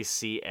really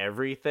see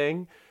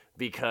everything?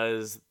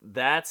 Because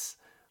that's,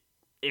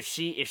 if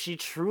she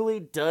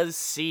truly does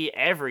see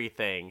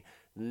everything,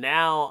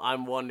 now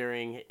I'm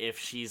wondering if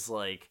she's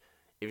like,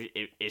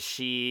 is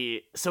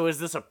she, so is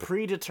this a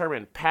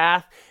predetermined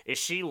path? Is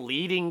she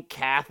leading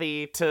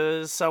Kathy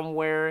to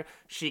somewhere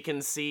she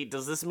can see?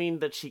 Does this mean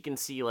that she can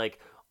see like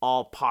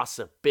all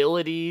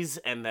possibilities,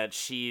 and that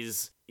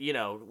she's,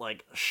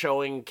 like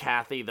showing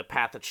Kathy the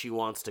path that she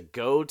wants to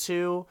go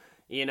to,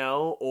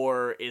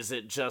 or is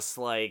it just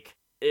like,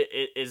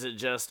 is it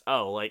just,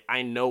 oh, like,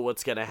 I know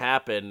what's gonna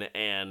happen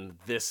and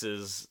this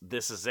is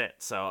it,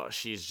 so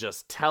she's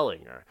just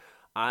telling her?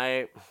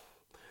 I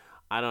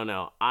don't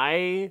know.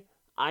 I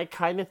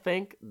kind of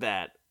think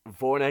that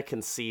Vorna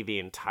can see the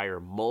entire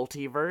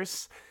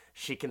multiverse.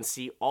 She can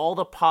see all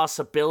the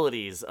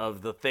possibilities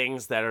of the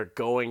things that are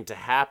going to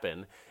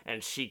happen,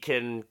 and she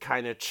can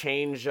kind of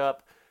change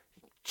up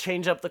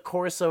the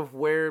course of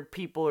where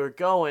people are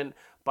going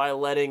by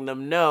letting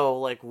them know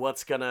like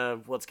what's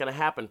gonna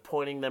happen,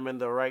 pointing them in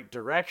the right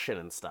direction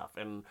and stuff.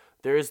 And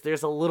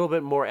there's a little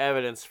bit more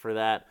evidence for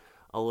that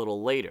a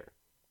little later.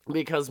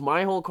 Because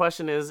my whole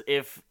question is,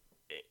 if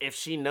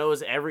she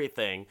knows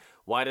everything,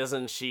 why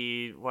doesn't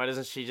she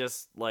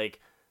just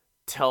like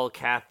tell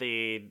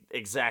Kathy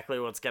exactly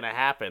what's gonna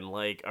happen?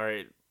 Like, all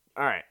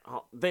right,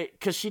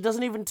 because she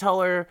doesn't even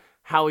tell her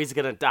how he's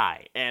gonna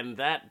die, and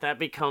that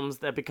becomes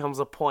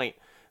a point,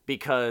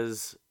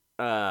 because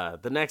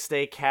the next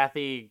day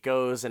Kathy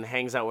goes and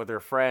hangs out with her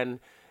friend,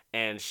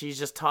 and she's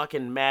just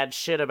talking mad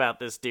shit about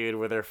this dude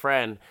with her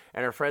friend,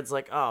 and her friend's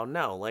like, oh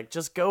no, like,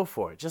 just go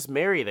for it, just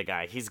marry the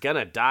guy, he's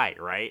gonna die,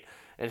 right?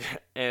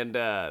 And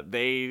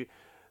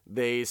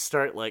they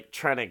start like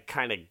trying to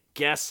kind of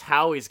guess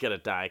how he's gonna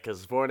die,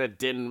 because Vorna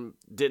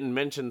didn't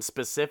mention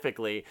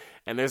specifically,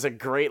 and there's a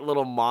great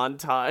little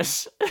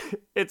montage.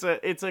 it's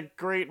a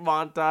great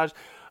montage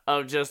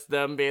of just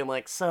them being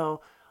like,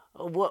 so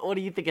what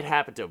do you think could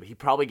happen to him? He'd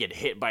probably get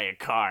hit by a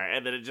car,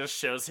 and then it just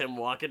shows him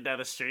walking down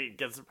the street,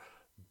 gets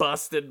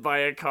busted by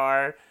a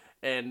car,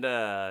 and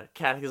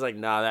Kathy's like,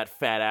 nah, that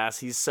fat ass,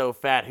 he's so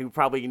fat, he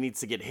probably needs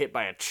to get hit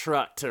by a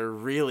truck to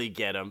really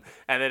get him.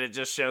 And then it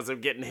just shows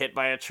him getting hit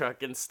by a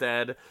truck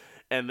instead.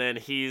 And then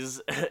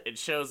it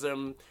shows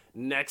him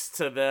next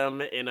to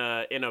them in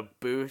a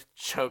booth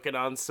choking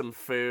on some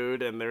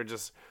food, and they're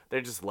just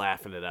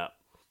laughing it up.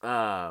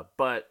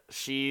 But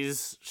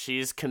she's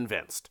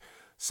convinced.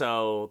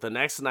 So the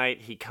next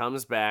night he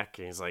comes back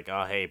and he's like,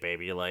 oh, hey,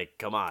 baby, like,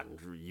 come on,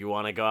 you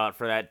want to go out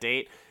for that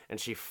date? And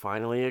she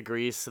finally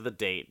agrees to the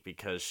date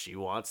because she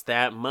wants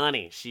that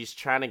money. She's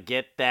trying to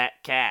get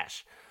that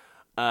cash.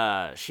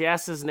 She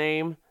asks his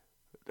name.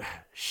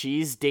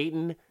 She's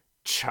dating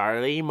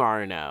Charlie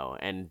Marno,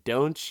 and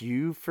don't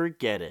you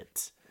forget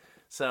it.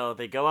 So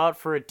they go out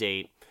for a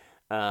date.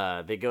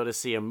 They go to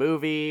see a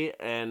movie,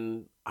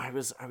 and I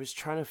was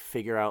trying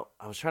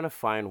to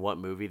find what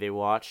movie they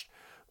watched,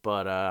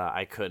 but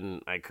I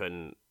couldn't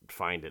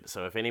find it.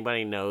 So if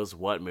anybody knows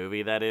what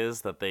movie that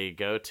is that they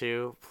go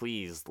to,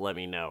 please let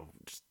me know.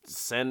 Just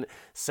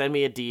send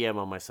me a DM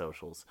on my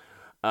socials.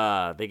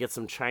 They get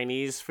some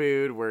Chinese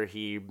food where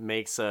he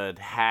makes a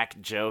hack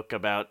joke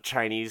about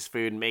Chinese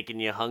food making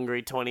you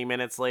hungry 20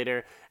 minutes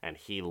later, and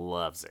he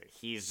loves it.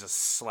 He's just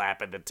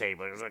slapping the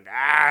table. He's like,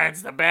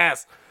 it's the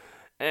best.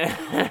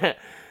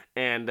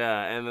 And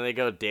then they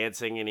go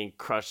dancing, and he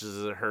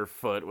crushes her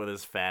foot with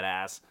his fat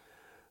ass.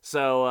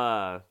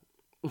 So,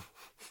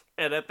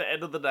 and at the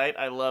end of the night,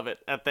 I love it.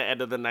 At the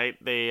end of the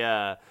night, they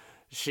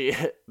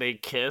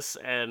kiss,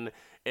 and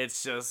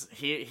it's just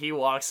he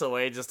walks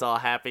away just all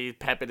happy,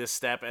 pep in his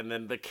step, and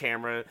then the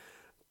camera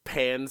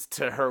pans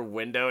to her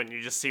window, and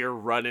you just see her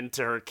run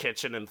into her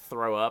kitchen and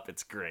throw up.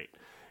 It's great.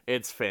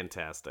 It's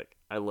fantastic.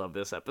 I love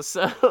this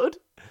episode.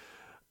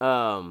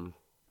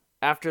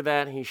 After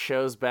that, he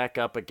shows back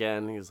up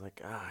again. He's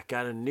like, I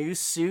got a new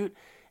suit.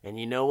 And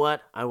you know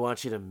what? I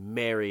want you to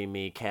marry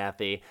me,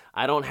 Kathy.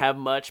 I don't have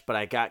much, but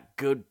I got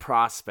good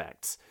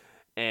prospects.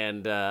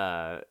 And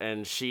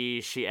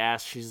she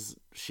asks,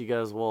 she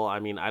goes, well, I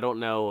mean, I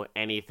don't know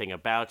anything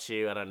about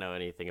you. I don't know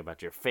anything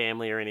about your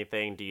family or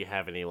anything. Do you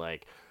have any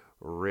like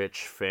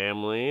rich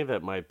family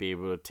that might be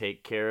able to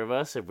take care of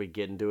us if we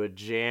get into a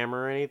jam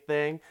or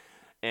anything?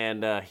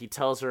 And he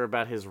tells her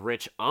about his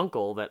rich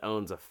uncle that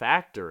owns a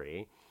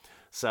factory.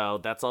 So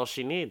that's all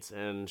she needs,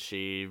 and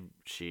she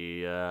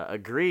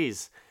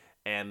agrees.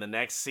 And the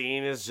next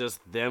scene is just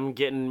them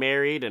getting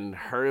married and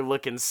her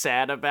looking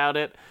sad about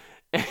it.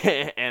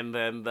 And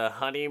then the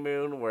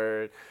honeymoon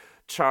where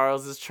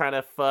Charles is trying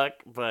to fuck,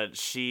 but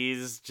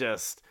she's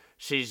just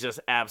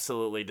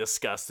absolutely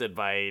disgusted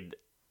by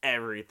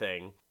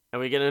everything.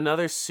 And we get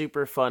another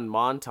super fun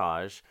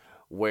montage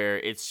where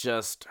it's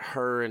just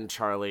her and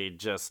Charlie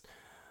just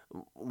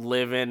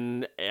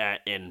living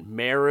in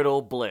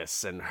marital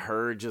bliss and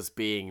her just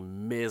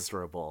being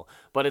miserable.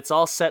 But it's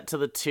all set to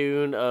the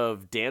tune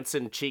of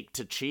Dancing Cheek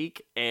to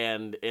Cheek,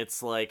 and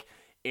it's like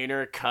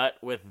intercut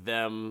with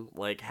them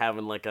like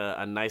having like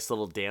a nice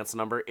little dance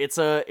number. It's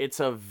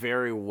a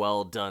very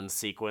well done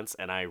sequence,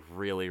 and I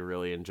really,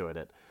 really enjoyed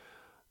it.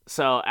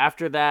 So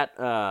after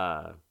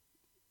that,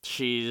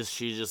 she's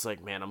just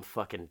like, man, I'm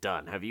fucking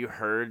done. Have you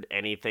heard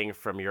anything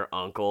from your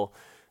uncle?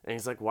 And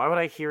he's like, why would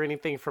I hear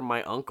anything from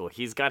my uncle?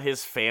 He's got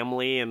his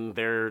family and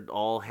they're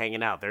all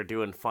hanging out. They're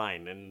doing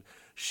fine. And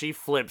she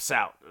flips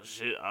out.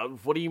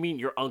 What do you mean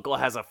your uncle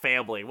has a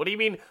family? What do you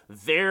mean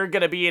they're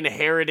going to be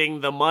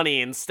inheriting the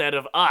money instead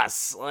of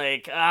us?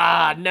 Like,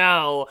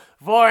 no.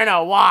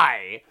 Vorna,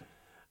 why?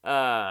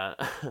 Uh,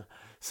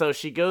 so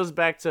she goes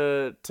back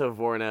to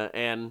Vorna,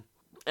 and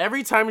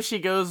every time she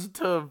goes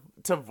to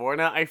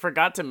Vorna, I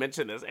forgot to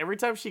mention this. Every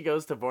time she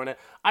goes to Vorna,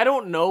 I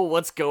don't know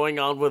what's going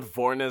on with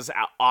Vorna's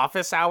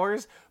office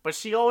hours, but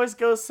she always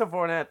goes to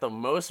Vorna at the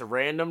most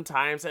random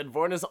times, and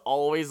Vorna's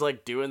always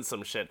like doing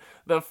some shit.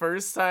 The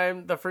first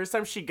time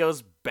she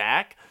goes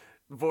back,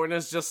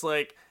 Vorna's just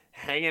like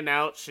hanging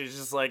out. She's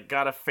just like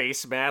got a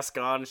face mask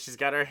on. She's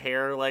got her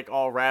hair like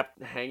all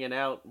wrapped, hanging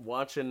out,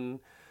 watching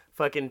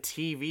fucking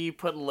TV,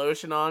 putting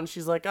lotion on.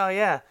 She's like, oh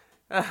yeah,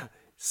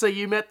 so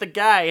you met the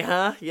guy,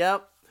 huh?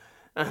 Yep.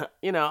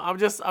 I'm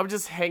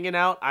just hanging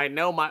out. I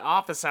know my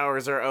office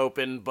hours are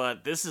open,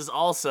 but this is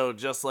also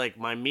just like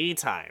my me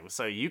time.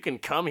 So you can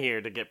come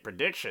here to get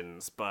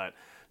predictions, but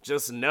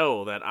just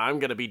know that I'm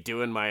going to be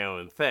doing my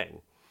own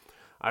thing.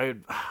 I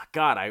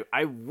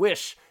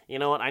wish, you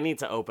know what? I need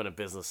to open a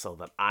business so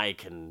that I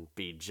can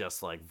be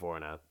just like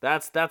Vorna.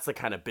 That's the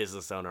kind of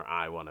business owner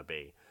I want to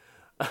be.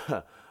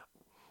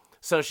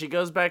 So she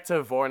goes back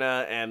to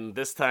Vorna, and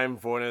this time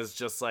Vorna's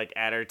just like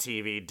at her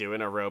TV doing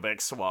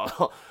aerobics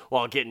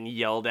while getting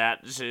yelled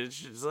at.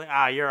 She's like,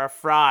 you're a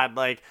fraud.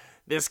 Like,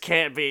 this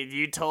can't be.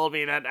 You told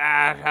me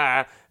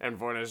that. And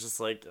Vorna's just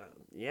like,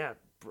 yeah,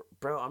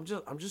 bro, I'm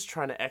just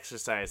trying to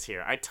exercise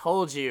here. I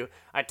told you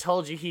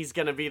he's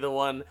gonna be the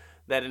one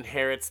that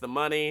inherits the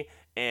money,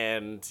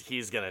 and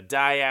he's gonna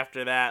die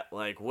after that.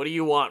 Like, what do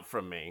you want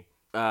from me?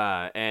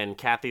 And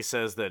Kathy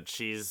says that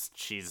she's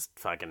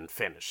fucking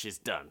finished. She's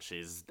done.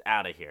 She's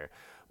out of here.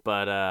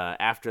 But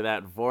after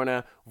that,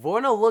 Vorna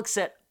looks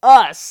at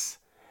us,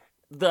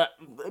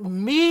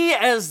 me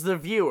as the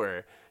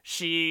viewer.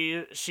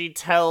 She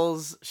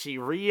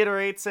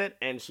reiterates it,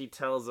 and she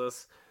tells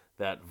us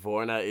that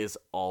Vorna is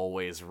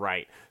always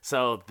right.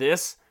 So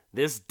this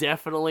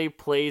definitely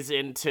plays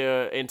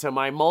into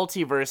my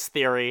multiverse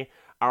theory.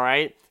 All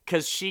right,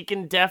 because she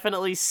can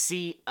definitely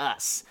see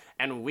us.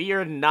 And we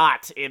are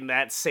not in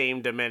that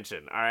same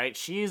dimension, all right?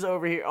 She's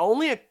over here.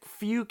 Only a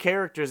few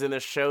characters in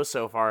this show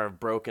so far have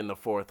broken the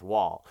fourth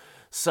wall.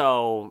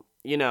 So,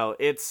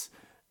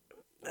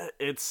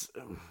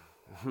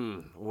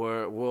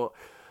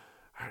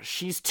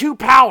 she's too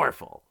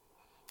powerful.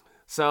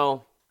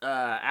 So,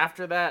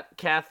 after that,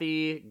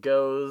 Kathy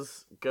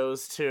goes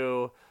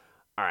to...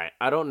 All right,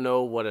 I don't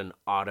know what an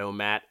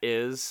automat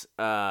is.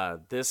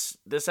 This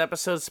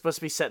episode's supposed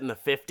to be set in the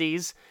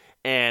 50s,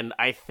 and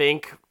I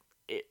think...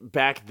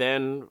 back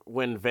then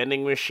when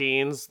vending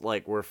machines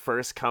like were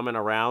first coming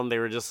around, they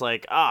were just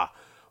like,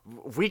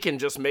 we can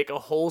just make a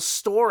whole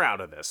store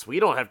out of this. We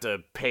don't have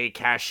to pay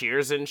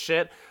cashiers and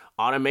shit.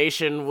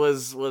 Automation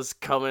was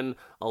coming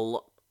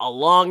a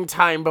long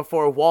time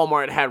before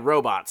Walmart had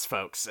robots,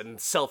 folks, and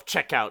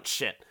self-checkout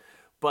shit.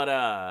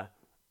 But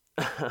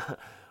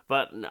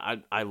but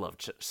I love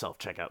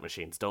self-checkout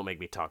machines. Don't make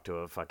me talk to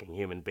a fucking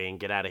human being.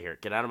 Get out of here.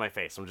 Get out of my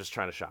face. I'm just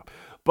trying to shop.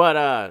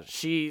 But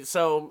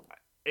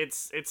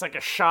it's like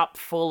a shop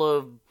full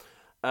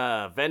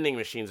of vending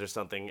machines or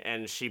something,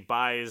 and she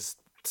buys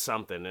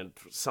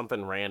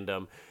something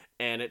random,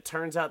 and it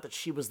turns out that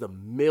she was the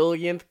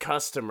millionth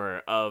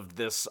customer of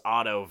this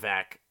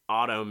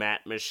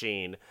automat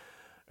machine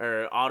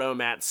or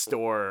automat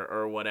store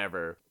or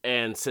whatever.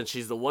 And since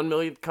she's the 1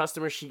 millionth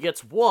customer, she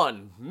gets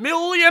 $1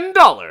 million,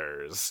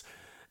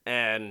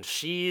 and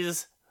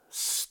she's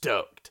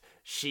stoked.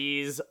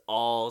 She's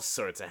all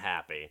sorts of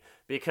happy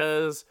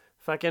because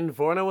fucking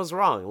Vorna was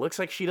wrong. Looks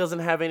like she doesn't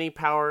have any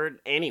power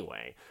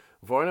anyway.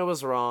 Vorna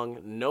was wrong.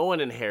 No one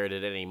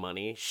inherited any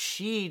money.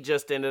 She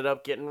just ended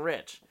up getting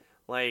rich.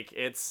 Like,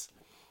 it's,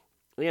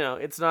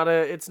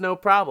 it's no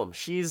problem.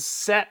 She's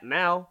set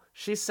now.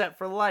 She's set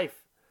for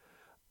life.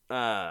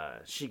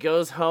 She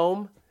goes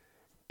home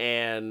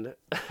and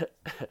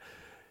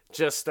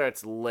just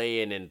starts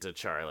laying into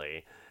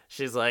Charlie.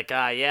 She's like,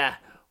 yeah,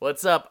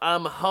 what's up?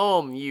 I'm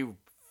home, you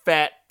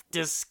fat,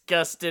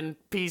 disgusting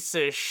piece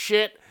of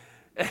shit.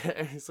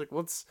 And he's like,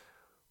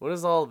 what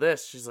is all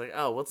this? She's like,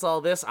 oh, what's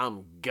all this?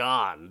 I'm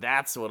gone.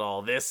 That's what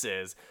all this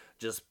is.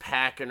 Just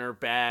packing her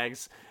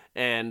bags.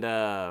 And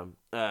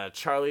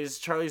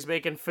Charlie's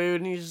making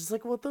food, and he's just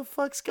like, what the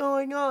fuck's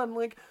going on?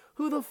 Like,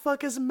 who the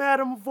fuck is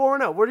Madame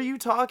Vorna? What are you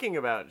talking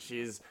about?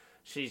 She's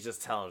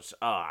just telling us,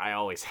 oh, I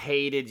always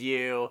hated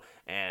you,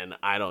 and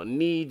I don't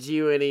need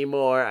you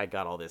anymore. I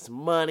got all this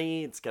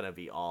money. It's gonna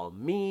be all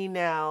me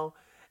now.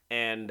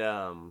 And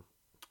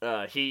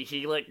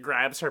he like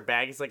grabs her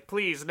bag. He's like,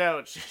 please,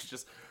 no. She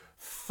just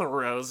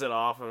throws it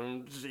off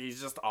him.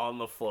 He's just on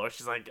the floor.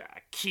 She's like,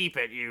 keep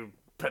it, you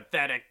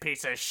pathetic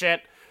piece of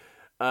shit.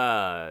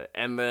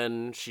 And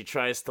then she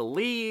tries to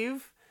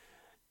leave,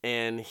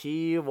 and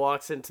he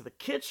walks into the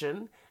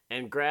kitchen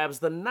and grabs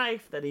the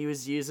knife that he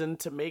was using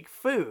to make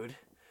food.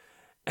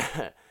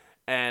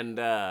 And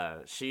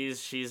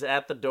she's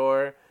at the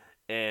door,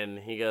 and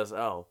he goes,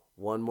 oh,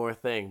 one more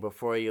thing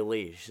before you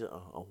leave. She's,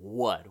 oh,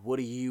 what? What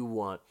do you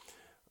want?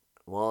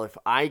 Well, if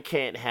I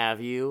can't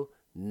have you,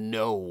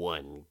 no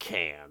one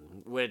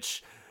can.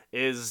 Which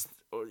is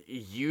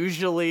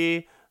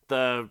usually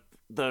the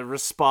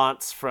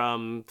response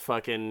from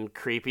fucking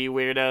creepy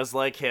weirdos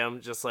like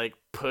him, just like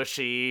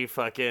pushy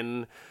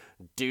fucking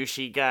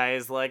douchey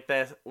guys like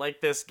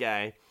this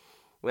guy.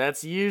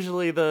 That's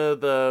usually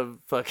the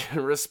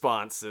fucking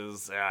response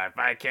is, if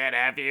I can't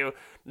have you,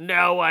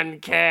 no one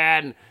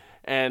can.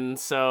 And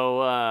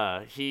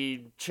so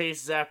he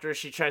chases after her.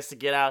 She tries to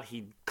get out.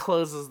 He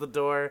closes the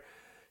door.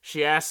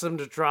 She asks him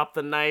to drop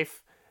the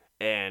knife,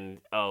 and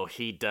oh,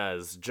 he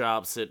does.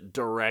 Drops it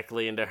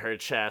directly into her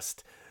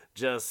chest,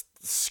 just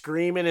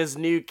screaming his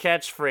new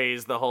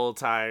catchphrase the whole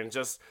time,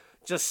 just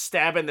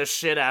stabbing the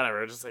shit out of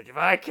her, just like, if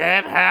I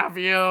can't have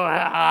you,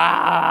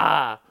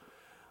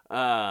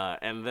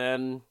 and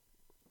then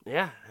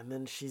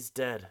she's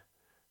dead.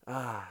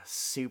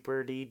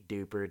 Super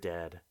duper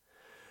dead.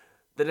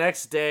 The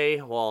next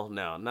day, well,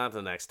 no, not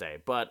the next day,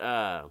 but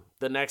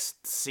the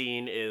next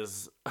scene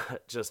is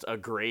just a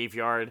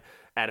graveyard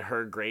at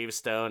her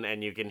gravestone,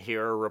 and you can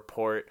hear a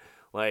report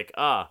like,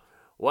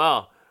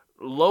 well,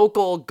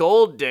 local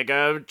gold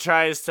digger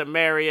tries to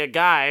marry a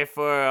guy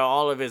for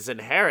all of his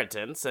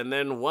inheritance and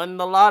then won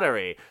the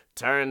lottery.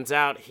 Turns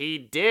out he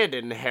did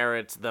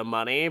inherit the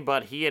money,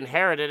 but he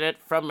inherited it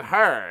from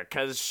her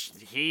because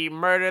he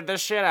murdered the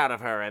shit out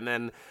of her and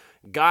then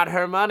got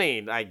her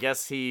money. I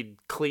guess he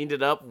cleaned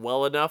it up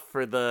well enough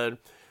for the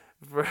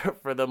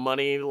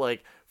money,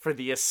 like for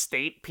the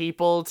estate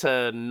people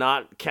to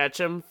not catch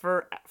him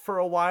for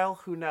a while.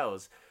 Who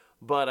knows?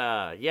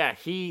 But yeah,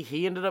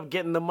 he ended up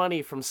getting the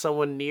money from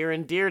someone near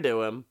and dear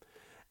to him,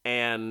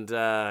 and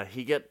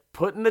he get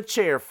put in the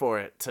chair for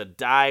it to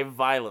die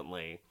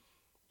violently.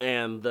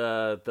 And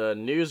the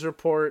news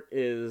report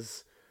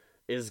is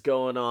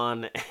going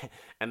on,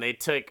 and they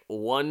took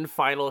one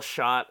final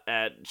shot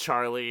at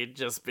Charlie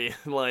just being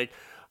like,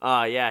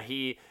 yeah,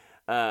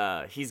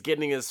 he's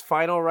getting his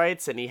final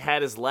rites, and he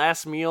had his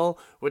last meal,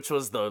 which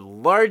was the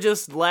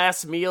largest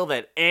last meal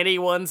that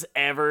anyone's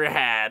ever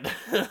had.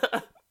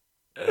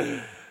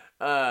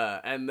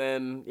 And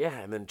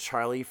then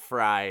Charlie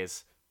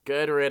fries.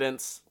 Good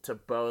riddance to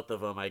both of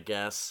them, I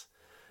guess,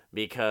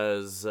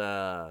 because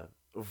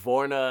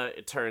Vorna,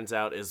 it turns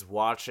out, is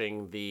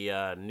watching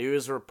the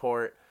news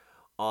report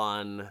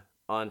on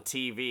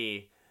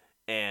TV,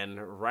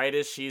 and right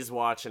as she's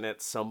watching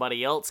it,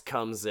 somebody else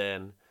comes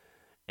in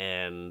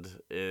and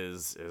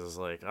is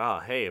like,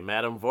 oh, hey,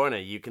 Madame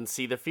Vorna, you can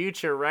see the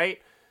future, right?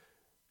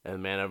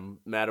 And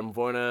Madame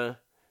Vorna,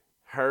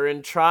 her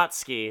and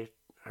Trotsky,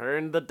 her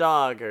and the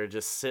dog are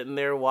just sitting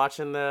there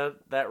watching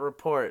that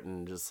report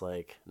and just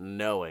like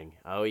knowing,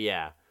 oh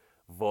yeah,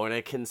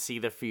 Vorna can see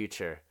the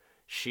future.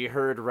 She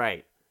heard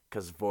right,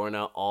 because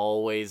Vorna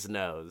always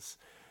knows.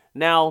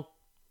 Now,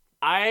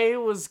 I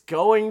was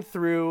going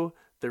through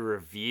the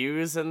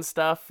reviews and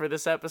stuff for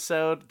this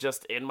episode,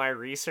 just in my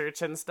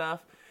research and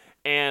stuff,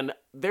 and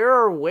there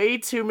are way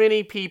too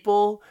many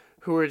people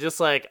who are just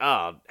like,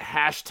 oh,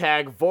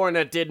 hashtag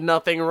Vorna did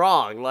nothing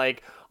wrong.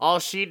 Like, all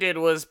she did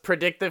was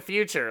predict the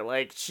future.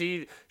 Like,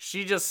 she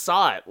just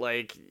saw it.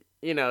 Like,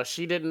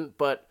 she didn't,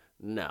 but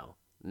no,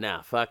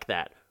 fuck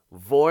that.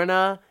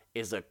 Vorna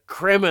is a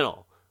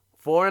criminal.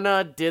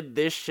 Vorna did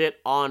this shit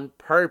on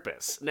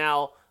purpose.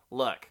 Now,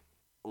 look.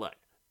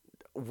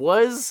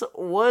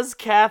 Was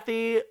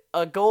Kathy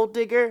a gold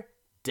digger?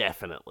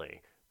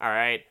 Definitely. All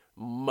right?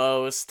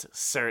 Most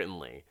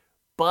certainly.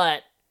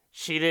 But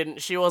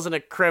she wasn't a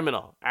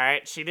criminal, all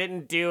right? She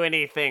didn't do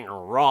anything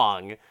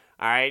wrong,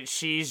 All right,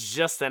 she's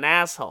just an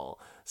asshole.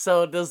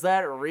 So does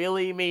that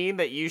really mean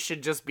that you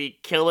should just be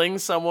killing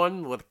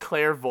someone with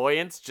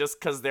clairvoyance just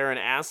because they're an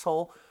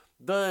asshole?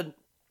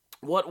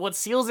 What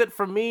seals it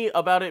for me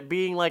about it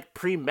being like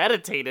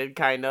premeditated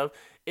kind of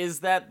is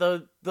that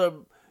the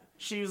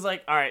she was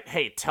like, all right,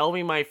 hey, tell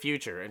me my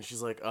future. And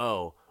she's like,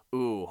 oh,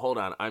 ooh, hold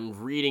on,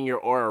 I'm reading your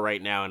aura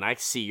right now and I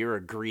see you're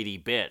a greedy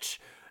bitch.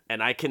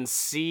 And I can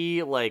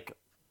see like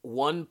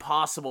one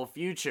possible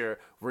future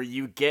where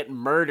you get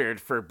murdered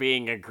for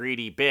being a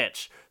greedy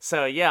bitch.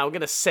 So yeah, I'm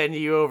gonna send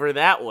you over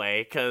that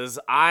way because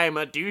I'm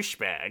a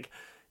douchebag.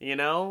 You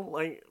know,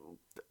 like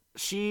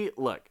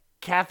look,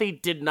 Kathy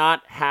did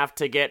not have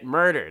to get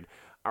murdered.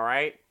 All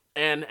right.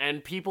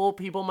 And people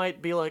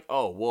might be like,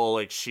 oh well,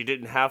 like she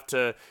didn't have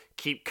to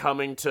keep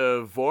coming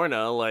to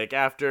Vorna, like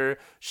after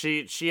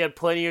she had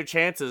plenty of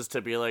chances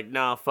to be like,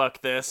 nah,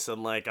 fuck this,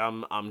 and like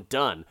I'm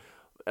done.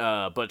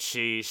 But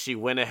she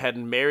went ahead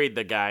and married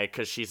the guy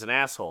because she's an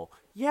asshole.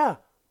 Yeah,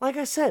 like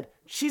I said,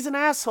 she's an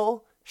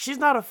asshole. She's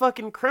not a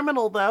fucking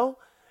criminal though.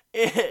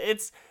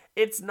 It's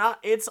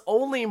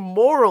only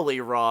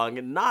morally wrong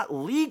and not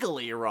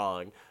legally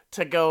wrong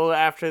to go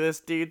after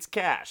this dude's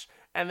cash.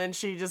 And then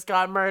she just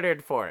got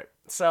murdered for it.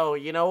 So,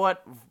 you know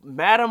what?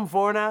 Madame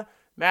Vorna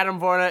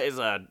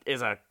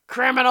is a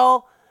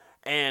criminal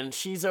and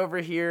she's over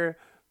here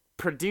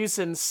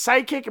producing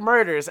psychic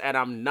murders and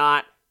I'm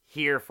not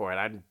here for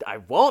it. I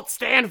won't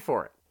stand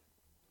for it.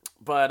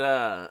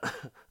 But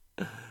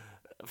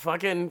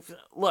fucking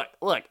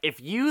look, if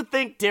you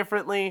think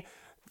differently,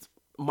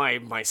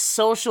 my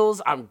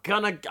socials, I'm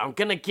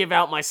gonna give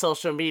out my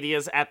social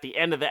medias at the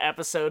end of the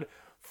episode.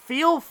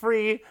 Feel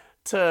free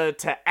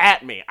to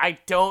at me. I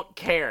don't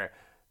care.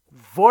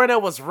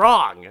 Vorna was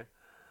wrong.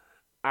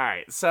 All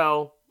right,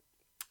 so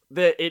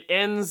it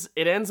ends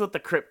with the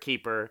Crypt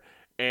Keeper,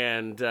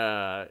 and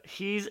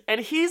he's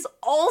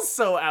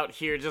also out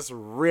here just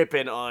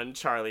ripping on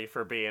Charlie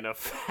for being a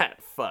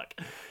fat fuck.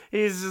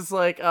 He's just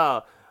like,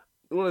 oh,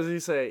 what does he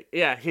say?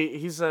 Yeah,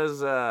 he says,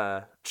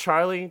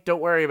 Charlie,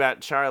 don't worry about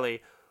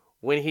Charlie.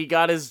 When he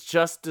got his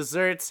just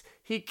desserts,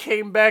 he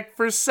came back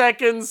for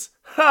seconds.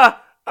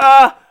 Ha!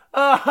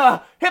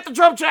 Hit the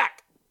drum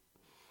track!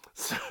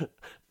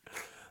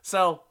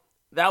 So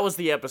that was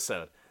the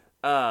episode.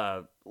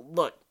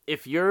 Look,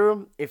 if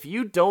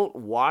you don't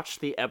watch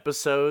the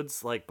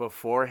episodes like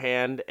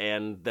beforehand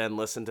and then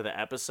listen to the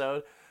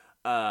episode,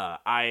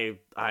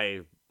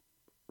 I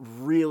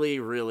really,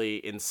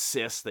 really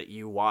insist that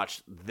you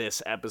watch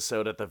this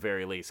episode at the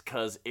very least,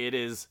 because it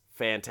is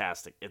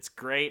fantastic. It's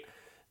great.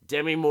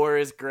 Demi Moore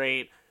is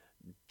great.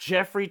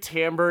 Jeffrey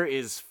Tambor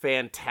is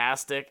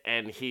fantastic,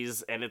 and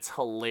it's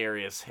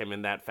hilarious, him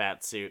in that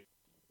fat suit.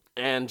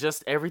 And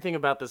just everything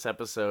about this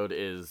episode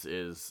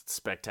is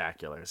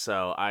spectacular.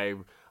 So I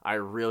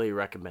really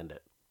recommend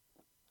it.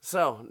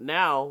 So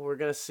now we're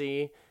going to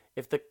see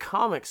if the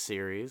comic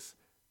series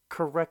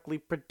correctly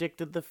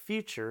predicted the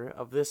future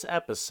of this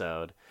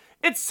episode.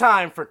 It's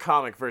time for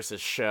Comic versus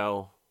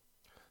Show.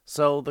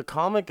 So the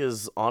comic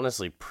is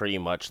honestly pretty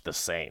much the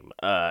same.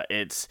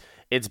 It's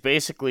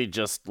basically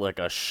just like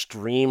a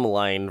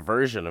streamlined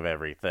version of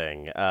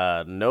everything.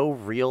 No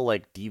real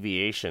like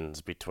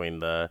deviations between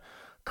the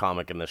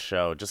comic and the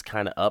show, just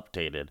kind of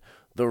updated.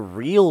 The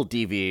real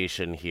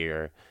deviation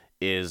here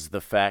is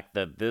the fact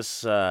that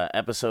this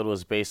episode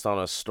was based on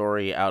a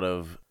story out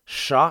of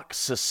Shock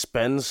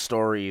Suspense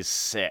Stories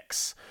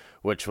 6,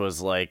 which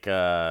was like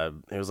it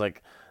was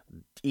like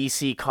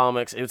EC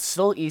Comics. It's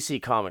still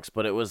EC Comics,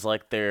 but it was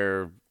like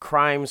their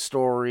crime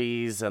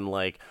stories and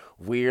like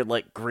weird,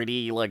 like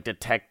gritty, like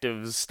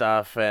detective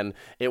stuff. And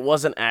it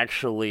wasn't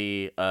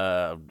actually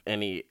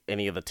any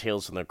of the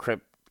Tales from the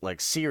Crypt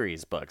like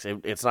series books.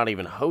 It's not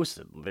even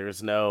hosted.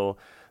 There's no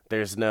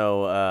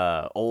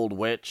Old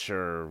Witch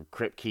or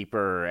Crypt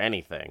Keeper or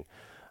anything.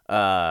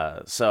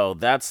 So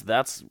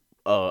that's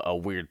a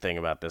weird thing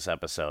about this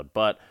episode,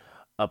 but.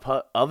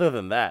 Other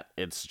than that,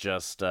 it's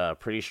just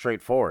pretty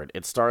straightforward.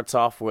 It starts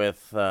off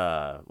with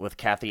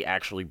Kathy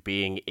actually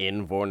being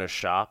in Vorna's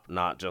shop,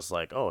 not just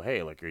like, oh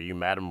hey, like are you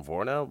Madame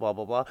Vorna? Blah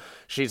blah blah.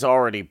 She's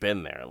already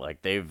been there.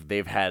 Like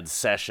they've had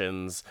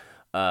sessions.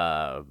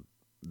 But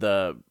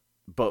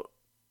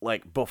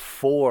like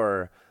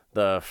before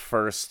the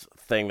first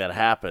thing that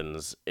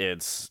happens,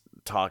 it's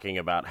talking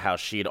about how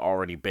she'd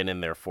already been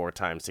in there 4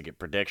 times to get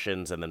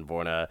predictions, and then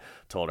Vorna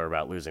told her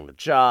about losing the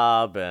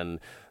job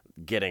and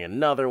getting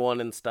another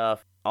one and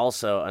stuff.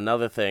 Also,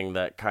 another thing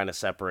that kind of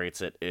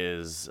separates it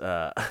is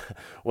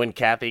when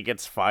Kathy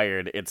gets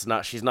fired,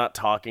 she's not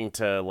talking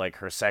to like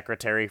her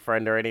secretary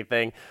friend or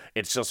anything.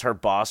 It's just her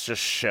boss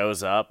just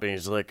shows up and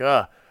he's like,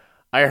 I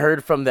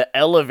heard from the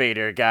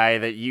elevator guy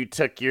that you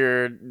took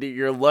your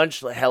lunch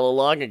hella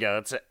long ago.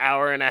 It's an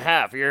hour and a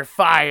half. You're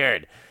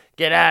fired.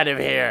 Get out of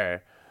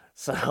here.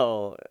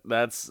 So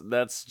that's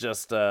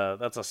just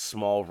that's a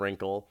small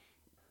wrinkle.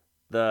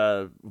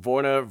 The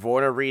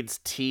Vorna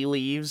reads tea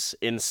leaves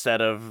instead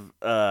of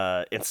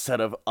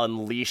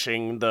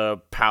unleashing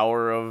the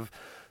power of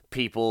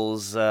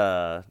people's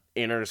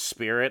inner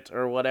spirit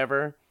or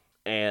whatever.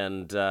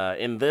 And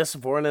in this,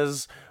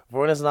 Vorna's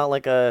not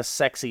like a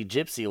sexy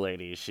gypsy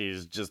lady.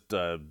 She's just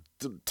a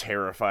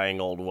terrifying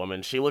old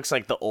woman. She looks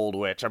like the old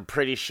witch. I'm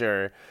pretty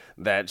sure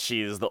that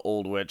she's the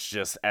old witch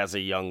just as a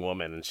young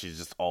woman, and she's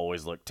just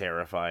always looked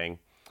terrifying.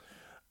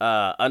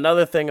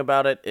 Another thing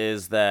about it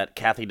is that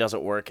Kathy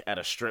doesn't work at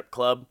a strip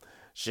club.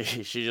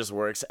 She just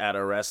works at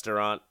a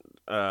restaurant.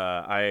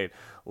 We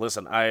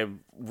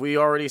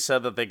already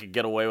said that they could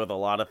get away with a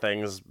lot of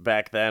things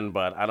back then,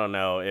 but I don't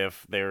know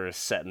if they were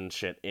setting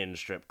shit in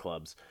strip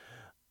clubs.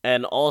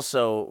 And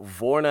also,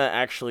 Vorna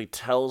actually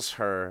tells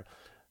her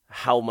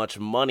how much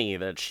money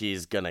that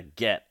she's gonna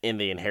get in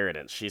the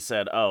inheritance. She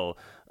said, "Oh,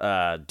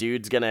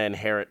 dude's gonna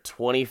inherit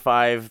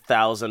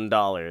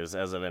 $25,000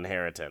 as an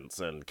inheritance,"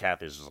 and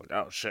Kathy's just like,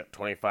 "Oh shit,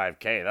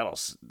 25K.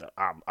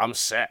 I'm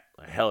set.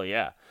 Hell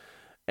yeah."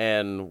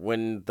 And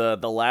when the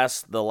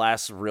last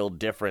real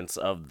difference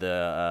of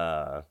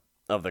the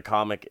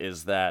comic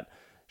is that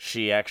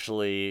she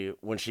actually,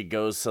 when she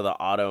goes to the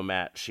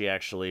automat, she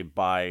actually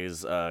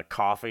buys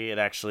coffee. It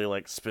actually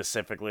like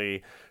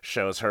specifically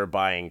shows her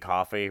buying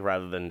coffee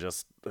rather than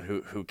just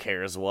who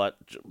cares what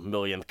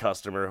millionth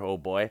customer, oh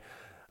boy.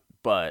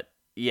 But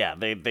yeah,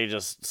 they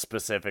just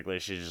specifically,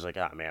 she's just like,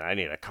 oh man, I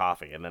need a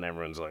coffee. And then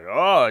everyone's like,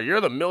 oh,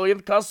 you're the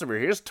millionth customer.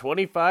 Here's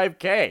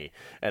 25K.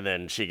 And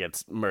then she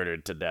gets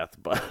murdered to death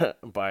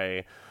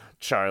by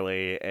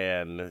Charlie,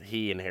 and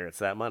he inherits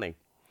that money.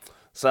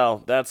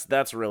 So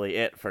that's really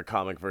it for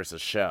Comic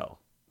versus Show.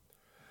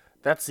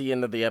 That's the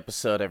end of the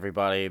episode,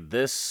 everybody.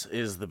 This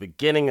is the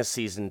beginning of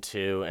season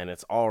 2, and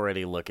it's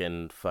already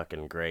looking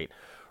fucking great.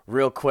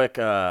 Real quick,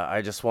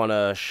 I just want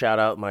to shout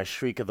out my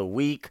Shriek of the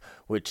Week,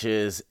 which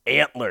is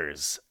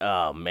Antlers.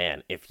 Oh,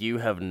 man, if you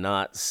have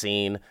not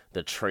seen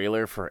the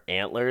trailer for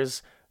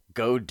Antlers,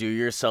 go do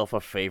yourself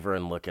a favor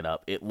and look it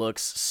up. It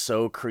looks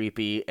so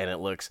creepy, and it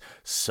looks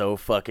so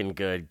fucking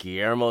good.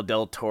 Guillermo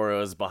del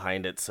Toro is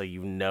behind it, so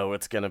you know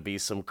it's going to be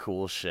some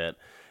cool shit.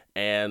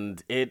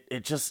 And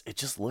it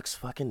just looks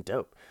fucking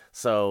dope.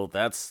 So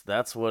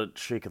that's what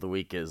Shriek of the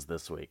Week is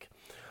this week.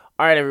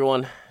 All right,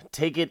 everyone,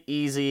 take it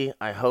easy.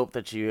 I hope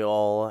that you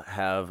all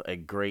have a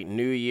great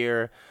new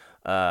year.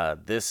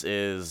 This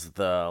is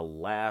the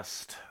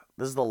last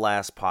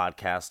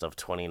podcast of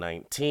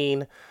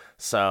 2019.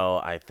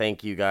 So I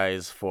thank you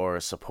guys for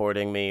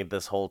supporting me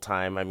this whole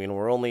time. I mean,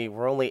 we're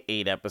only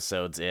 8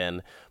 episodes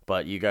in,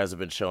 but you guys have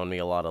been showing me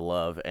a lot of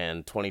love,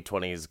 and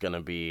 2020 is going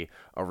to be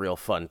a real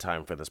fun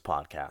time for this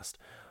podcast.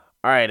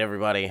 All right,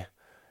 everybody.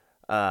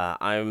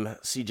 I'm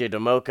CJ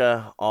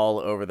Damocha, all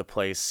over the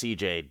place.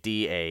 CJ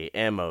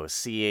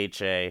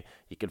Damocha.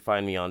 You can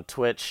find me on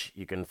Twitch.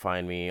 You can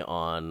find me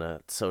on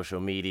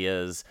social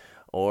medias.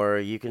 Or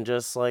you can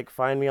just, like,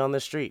 find me on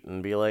the street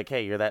and be like,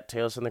 hey, you're that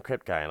Tales from the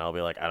Crypt guy. And I'll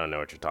be like, I don't know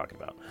what you're talking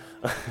about.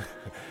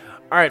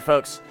 All right,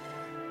 folks.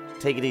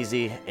 Take it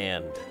easy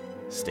and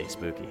stay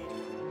spooky.